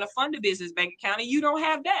they're only going to fund a business bank account and you don't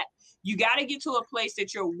have that. You got to get to a place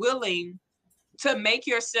that you're willing to make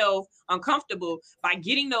yourself uncomfortable by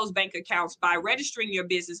getting those bank accounts, by registering your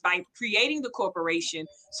business, by creating the corporation.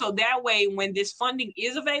 So that way, when this funding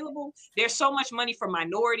is available, there's so much money for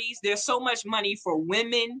minorities. There's so much money for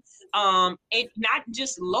women, and not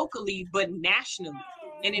just locally, but nationally.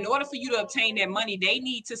 And in order for you to obtain that money, they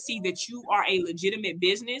need to see that you are a legitimate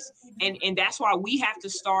business. And that's why we have to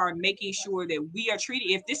start making sure that we are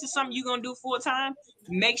treated. If this is something you're going to do full time,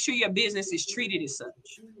 make sure your business is treated as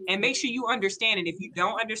such. And make sure you understand it. If you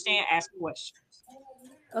don't understand, ask questions.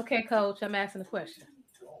 Okay, Coach, I'm asking a question.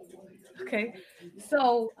 Okay.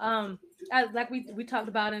 So like we talked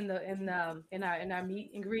about in our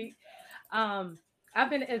meet and greet, I've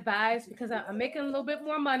been advised because I'm making a little bit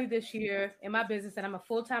more money this year in my business, and I'm a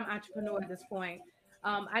full-time entrepreneur at this point.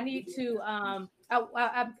 I need to, I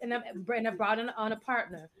brought on a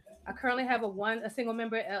partner. I currently have a single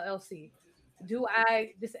member LLC. Do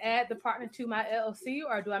I just add the partner to my LLC,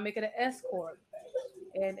 or do I make it an S corp,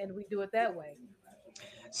 and we do it that way?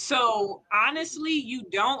 So honestly, you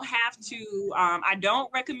don't have to. I don't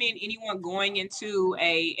recommend anyone going into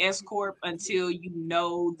a S corp until you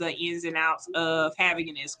know the ins and outs of having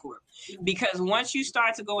an S corp, because once you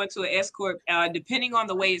start to go into an S corp, depending on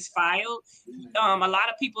the way it's filed, a lot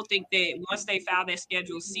of people think that once they file their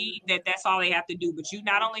Schedule C, that that's all they have to do. But you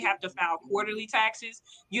not only have to file quarterly taxes,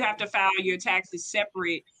 you have to file your taxes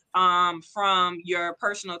separate from your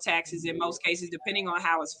personal taxes in most cases, depending on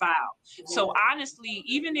how it's filed. So honestly,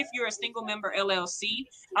 even if you're a single member LLC,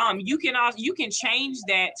 you can change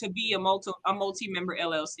that to be a multi-member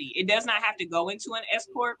LLC. It does not have to go into an S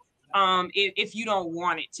corp if you don't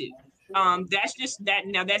want it to. That's just that.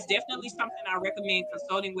 Now, that's definitely something I recommend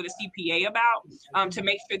consulting with a CPA about to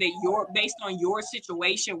make sure that you're based on your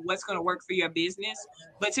situation, what's going to work for your business.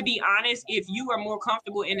 But to be honest, if you are more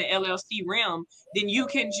comfortable in the LLC realm, then you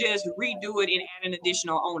can just redo it and add an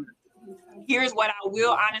additional owner. Here's what I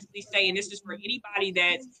will honestly say, and this is for anybody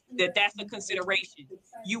that's a consideration.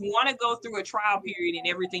 You want to go through a trial period in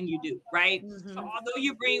everything you do, right? So although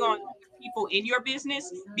you bring on people in your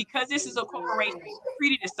business, because this is a corporation,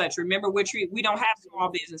 treat it as such. Remember, we don't have small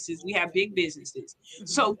businesses, we have big businesses.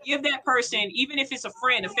 So give that person, even if it's a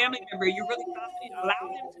friend, a family member, you're really confident, allow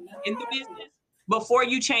them to be in the business. Before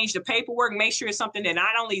you change the paperwork, make sure it's something that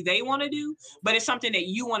not only they want to do, but it's something that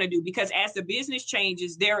you want to do. Because as the business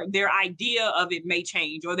changes, their idea of it may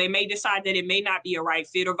change, or they may decide that it may not be a right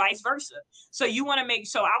fit, or vice versa. So you want to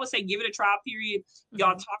so I would say give it a trial period.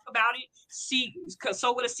 Y'all talk about it.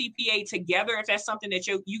 Consult with a CPA together if that's something that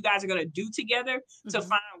you guys are going to do together to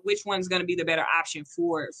find which one's going to be the better option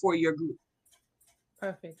for your group.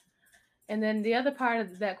 Perfect. And then the other part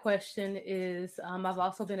of that question is, I've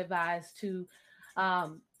also been advised to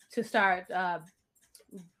start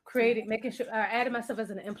adding myself as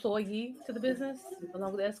an employee to the business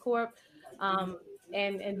along with S Corp,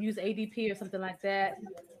 and use ADP or something like that.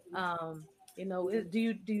 What do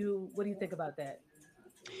you think about that?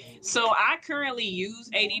 So I currently use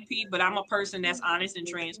ADP, but I'm a person that's honest and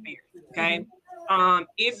transparent. Okay.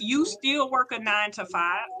 If you still work a 9 to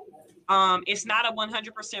 5, it's not a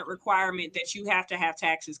 100% requirement that you have to have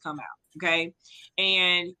taxes come out. Okay.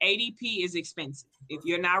 And ADP is expensive if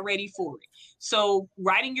you're not ready for it. So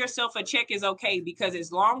writing yourself a check is okay, because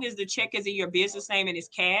as long as the check is in your business name and it's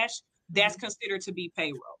cash, that's considered to be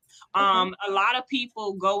payroll. A lot of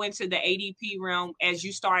people go into the ADP realm as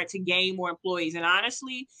you start to gain more employees. And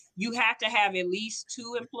honestly, you have to have at least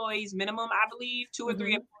 2 employees minimum, I believe, 2 or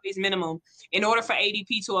 3 employees minimum in order for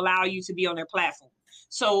ADP to allow you to be on their platform.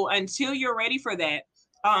 So until you're ready for that,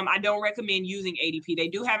 I don't recommend using ADP. They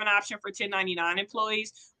do have an option for 1099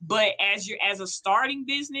 employees, but as a starting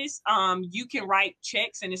business, you can write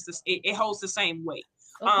checks and it holds the same weight.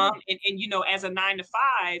 And as a 9 to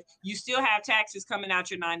 5, you still have taxes coming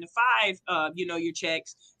out your 9 to 5, your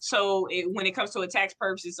checks. So when it comes to a tax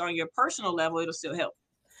purposes on your personal level, it'll still help.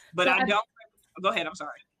 But go ahead. I'm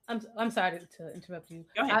sorry. I'm sorry to interrupt you.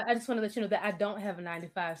 Go ahead. I just want to let you know that I don't have a 9 to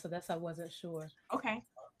 5, so I wasn't sure. Okay.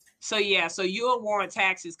 So so you'll warrant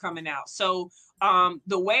taxes coming out. So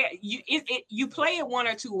the way you play it one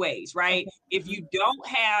or two ways, right? If you don't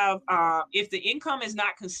have, if the income is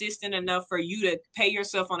not consistent enough for you to pay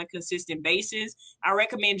yourself on a consistent basis, I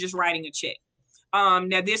recommend just writing a check.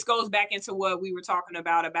 Now this goes back into what we were talking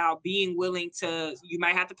about being willing to, you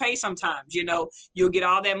might have to pay sometimes, you'll get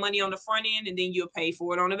all that money on the front end and then you'll pay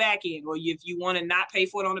for it on the back end. Or if you want to not pay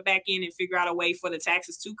for it on the back end and figure out a way for the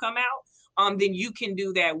taxes to come out, then you can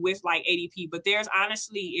do that with like ADP. But there's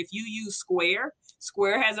honestly, if you use Square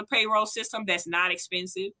has a payroll system that's not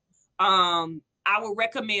expensive. I would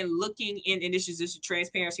recommend looking in, and this is just a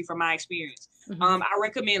transparency from my experience. I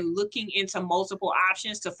recommend looking into multiple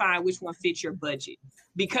options to find which one fits your budget,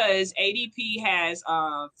 because ADP has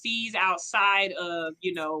fees outside of,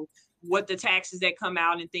 what the taxes that come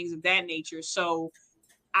out and things of that nature. So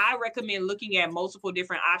I recommend looking at multiple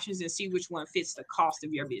different options and see which one fits the cost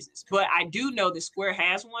of your business. But I do know that Square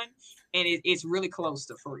has one, and it's really close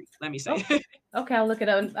to free, let me say. Okay, I'll look it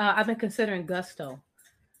up. I've been considering Gusto.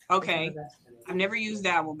 Okay. I've never used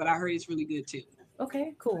that one, but I heard it's really good too.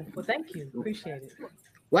 Okay, cool. Well, thank you. Appreciate it.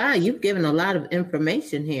 Wow, you've given a lot of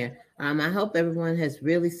information here. I hope everyone has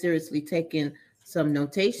really seriously taken some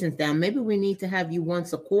notations down. Maybe we need to have you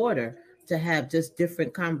once a quarter to have just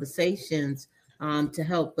different conversations to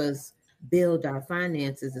help us build our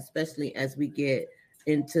finances, especially as we get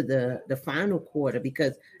into the final quarter,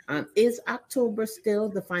 because is October still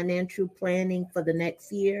the financial planning for the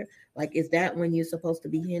next year? Like, is that when you're supposed to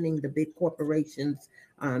be hitting the big corporations?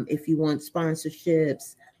 If you want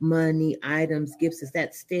sponsorships, money, items, gifts, is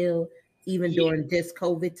that still, even during this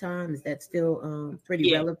COVID time, is that still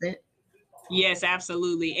pretty relevant? Yes,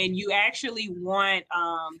 absolutely. And you actually want,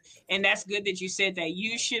 and that's good that you said that,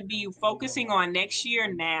 you should be focusing on next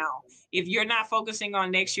year now. If you're not focusing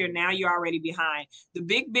on next year now, you're already behind. The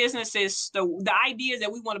big businesses, the idea is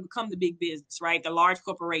that we want to become the big business, right? The large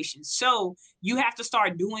corporations. So you have to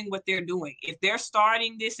start doing what they're doing. If they're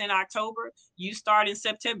starting this in October, you start in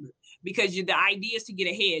September, because the idea is to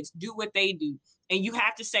get ahead, do what they do. And you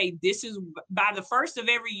have to say, this is by the first of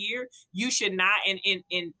every year, you should not, and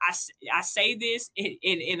I say this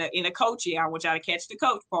in a coaching, I want y'all to catch the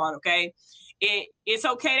coach part, okay? It's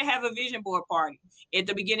okay to have a vision board party at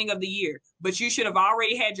the beginning of the year, but you should have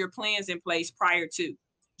already had your plans in place prior to.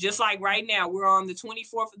 Just like right now, we're on the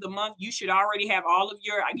 24th of the month, you should already have all of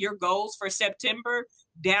your goals for September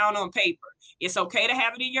down on paper. It's okay to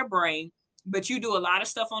have it in your brain, but you do a lot of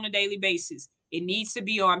stuff on a daily basis. It needs to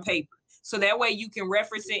be on paper. So that way you can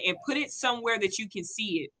reference it and put it somewhere that you can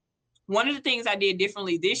see it. One of the things I did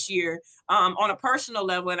differently this year, on a personal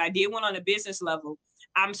level, and I did one on a business level,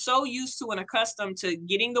 I'm so used to and accustomed to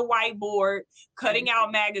getting the whiteboard, cutting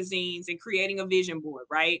out magazines, and creating a vision board,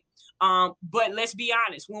 right? But let's be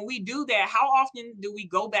honest, when we do that, how often do we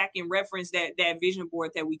go back and reference that vision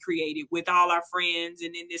board that we created with all our friends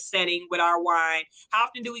and in this setting with our wine? How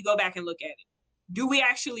often do we go back and look at it? Do we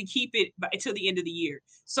actually keep it until the end of the year?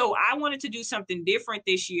 So I wanted to do something different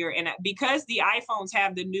this year. And because the iPhones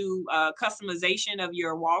have the new customization of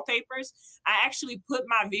your wallpapers, I actually put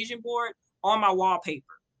my vision board on my wallpaper,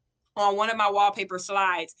 on one of my wallpaper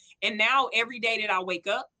slides. And now every day that I wake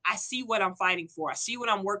up, I see what I'm fighting for. I see what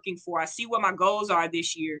I'm working for. I see what my goals are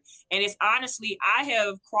this year. And it's honestly, I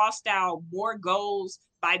have crossed out more goals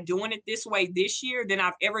by doing it this way this year than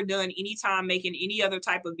I've ever done anytime making any other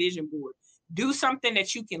type of vision board. Do something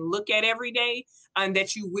that you can look at every day and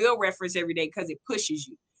that you will reference every day, because it pushes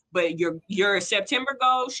you. But your September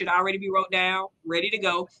goal should already be wrote down, ready to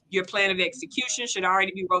go. Your plan of execution should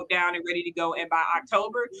already be wrote down and ready to go. And by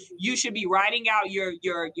October, you should be writing out your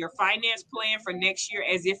finance plan for next year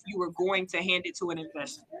as if you were going to hand it to an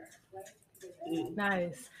investor.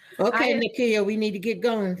 Nice. Okay, Nakia, we need to get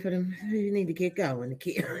going for them. We need to get going,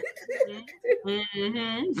 Nakia.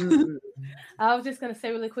 I was just going to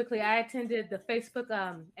say really quickly, I attended the Facebook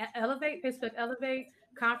Elevate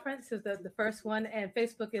conference, is the first one, and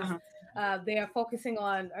Facebook is they are focusing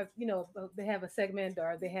on, they have a segment,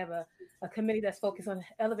 or they have a committee that's focused on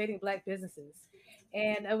elevating Black businesses,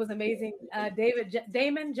 and it was amazing.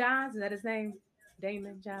 Damon Johns, is that his name?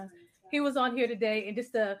 Damon Johns. He was on here today, and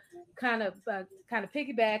just to kind of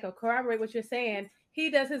piggyback or corroborate what you're saying,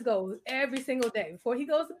 he does his goals every single day before he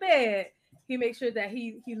goes to bed. He makes sure that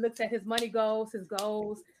he looks at his money goals, his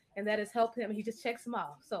goals, and that has helped him. He just checks them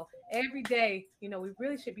off. So every day, we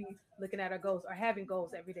really should be looking at our goals or having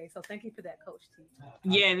goals every day. So thank you for that, Coach T.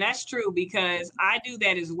 Yeah, and that's true, because I do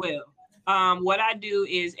that as well. What I do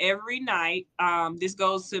is every night, this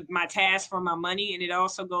goes to my task for my money, and it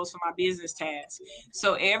also goes for my business tasks.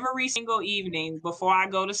 So every single evening before I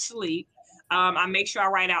go to sleep, I make sure I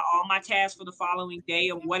write out all my tasks for the following day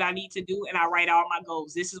of what I need to do, and I write out my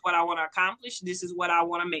goals. This is what I want to accomplish. This is what I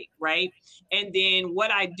want to make, right? And then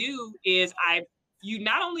what I do is you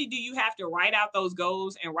not only do you have to write out those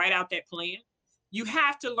goals and write out that plan, you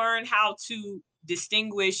have to learn how to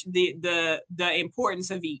distinguish the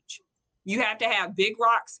importance of each. You have to have big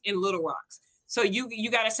rocks and little rocks. So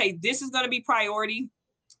you got to say, this is going to be priority.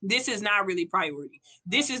 This is not really priority.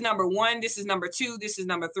 This is number 1. This is number 2. This is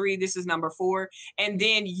number 3. This is number 4. And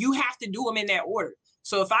then you have to do them in that order.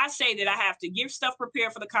 So if I say that I have to get stuff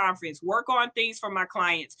prepared for the conference, work on things for my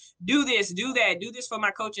clients, do this, do that, do this for my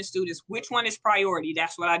coaching students, which one is priority?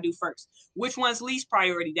 That's what I do first. Which one's least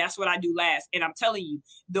priority? That's what I do last. And I'm telling you,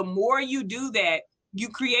 the more you do that, you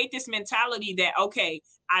create this mentality that, okay,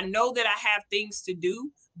 I know that I have things to do,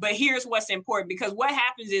 but here's what's important. Because what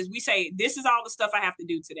happens is we say, this is all the stuff I have to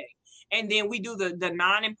do today. And then we do the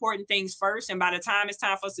non-important things first. And by the time it's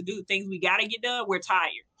time for us to do the things we got to get done, we're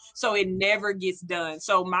tired. So it never gets done.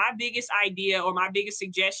 So my biggest idea or my biggest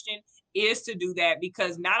suggestion is to do that,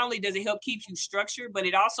 because not only does it help keep you structured, but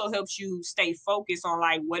it also helps you stay focused on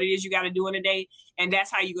like what it is you got to do in a day. And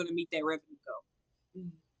that's how you're going to meet that revenue goal.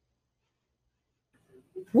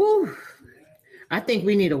 Woo. I think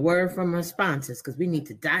we need a word from our sponsors, because we need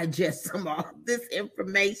to digest some of this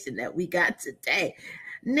information that we got today.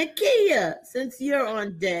 Nakia, since you're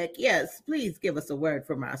on deck, yes, please give us a word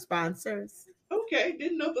from our sponsors. Okay,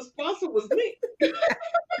 didn't know the sponsor was me.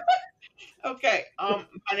 Okay, my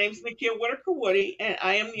name is Nakia Whitaker-Woody, and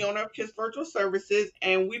I am the owner of KISS Virtual Services,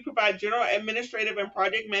 and we provide general administrative and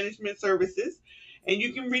project management services, and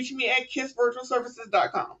you can reach me at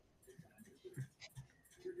kissvirtualservices.com.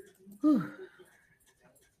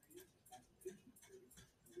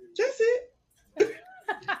 That's it. All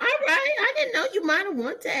right. I didn't know you might have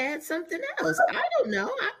wanted to add something else. I don't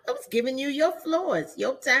know. I was giving you your floors,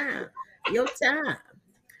 your time, your time.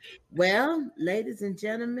 Well, ladies and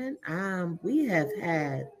gentlemen, we have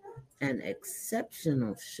had an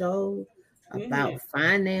exceptional show about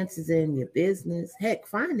finances in your business. Heck,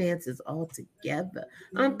 finances altogether.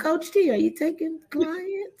 Coach T, are you taking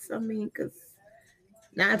clients? I mean, because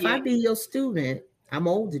now if I be your student, I'm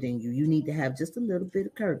older than you. You need to have just a little bit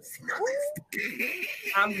of courtesy.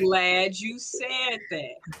 I'm glad you said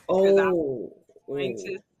that. Oh, I'm going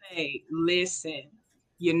to say, listen,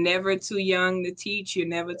 you're never too young to teach. You're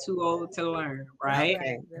never too old to learn, right?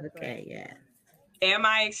 Okay, yeah. Am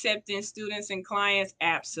I accepting students and clients?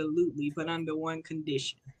 Absolutely, but under one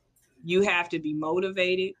condition. You have to be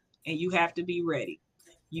motivated and you have to be ready.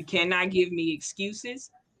 You cannot give me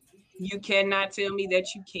excuses. You cannot tell me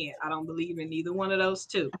that you can't. I don't believe in either one of those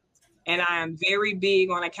two. And I am very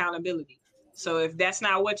big on accountability. So if that's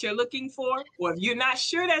not what you're looking for, or if you're not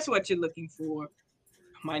sure that's what you're looking for, I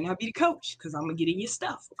might not be the coach because I'm going to get in your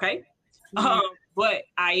stuff, okay? But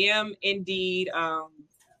I am indeed...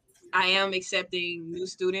 I am accepting new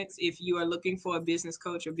students. If you are looking for a business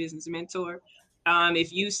coach or business mentor,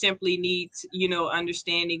 if you simply need,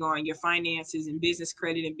 understanding on your finances and business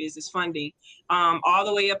credit and business funding, all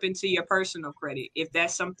the way up into your personal credit. If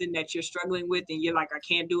that's something that you're struggling with and you're like, I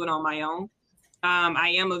can't do it on my own,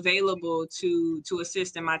 I am available to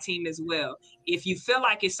assist in my team as well. If you feel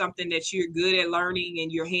like it's something that you're good at learning and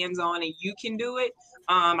you're hands-on and you can do it,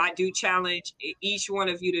 I do challenge each one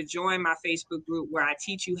of you to join my Facebook group where I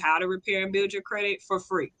teach you how to repair and build your credit for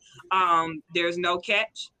free. There's no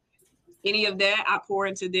catch. Any of that, I pour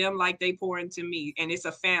into them like they pour into me. And it's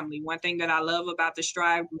a family. One thing that I love about the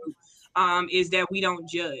Strive group is that we don't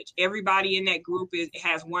judge. Everybody in that group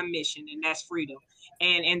has one mission, and that's freedom.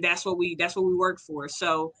 And that's what we work for.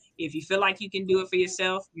 So if you feel like you can do it for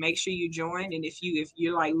yourself, make sure you join. And if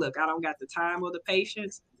you're like, look, I don't got the time or the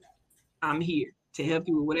patience, I'm here to help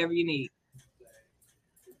you with whatever you need.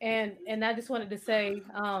 And I just wanted to say,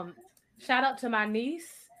 shout out to my niece.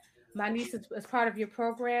 My niece is part of your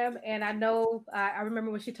program. And I know, I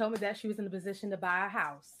remember when she told me that she was in a position to buy a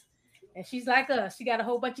house. And she's like us. She got a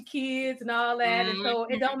whole bunch of kids and all that. And so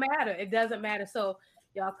it don't matter. It doesn't matter. So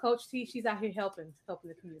y'all, Coach T, she's out here helping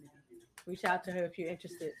the community. Reach out to her if you're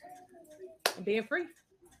interested in being free.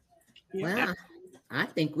 Well, I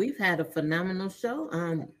think we've had a phenomenal show.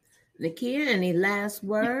 Nakia, any last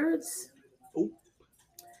words? I'm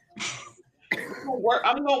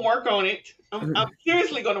going to work on it. I'm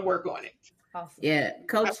seriously going to work on it. Awesome. Yeah,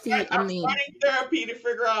 Coach T, I'm starting therapy to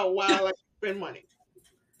figure out why I spend money.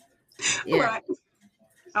 Yeah. Right.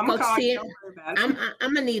 I'm Coach T, I'm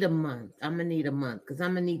gonna need a month. I'm gonna need a month because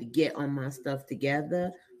I'm gonna need to get on my stuff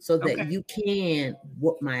together so that you can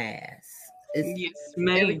whoop my ass. Yes,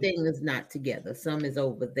 ma'am. Everything is not together. Some is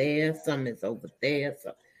over there, some is over there.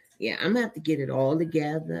 So yeah, I'm gonna have to get it all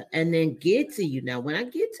together and then get to you. Now, when I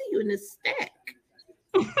get to you in the stack,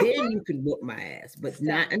 then you can whoop my ass, but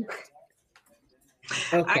not.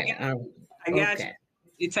 Okay, I got you.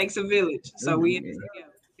 It takes a village, so we in this together.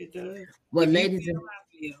 It does. Well,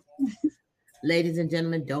 ladies and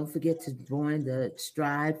gentlemen, don't forget to join the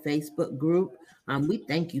Strive Facebook group. We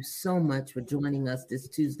thank you so much for joining us this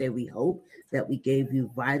Tuesday. We hope that we gave you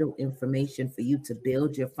vital information for you to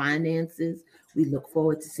build your finances. We look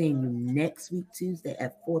forward to seeing you next week, Tuesday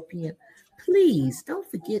at 4 p.m. Please don't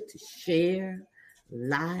forget to share,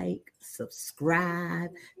 like, subscribe,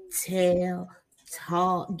 tell,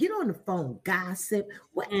 talk, get on the phone, gossip,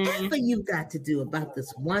 whatever you got to do about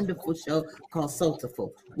this wonderful show called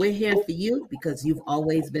Soulful. We're here for you because you've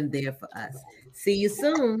always been there for us. See you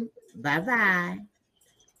soon. Bye-bye.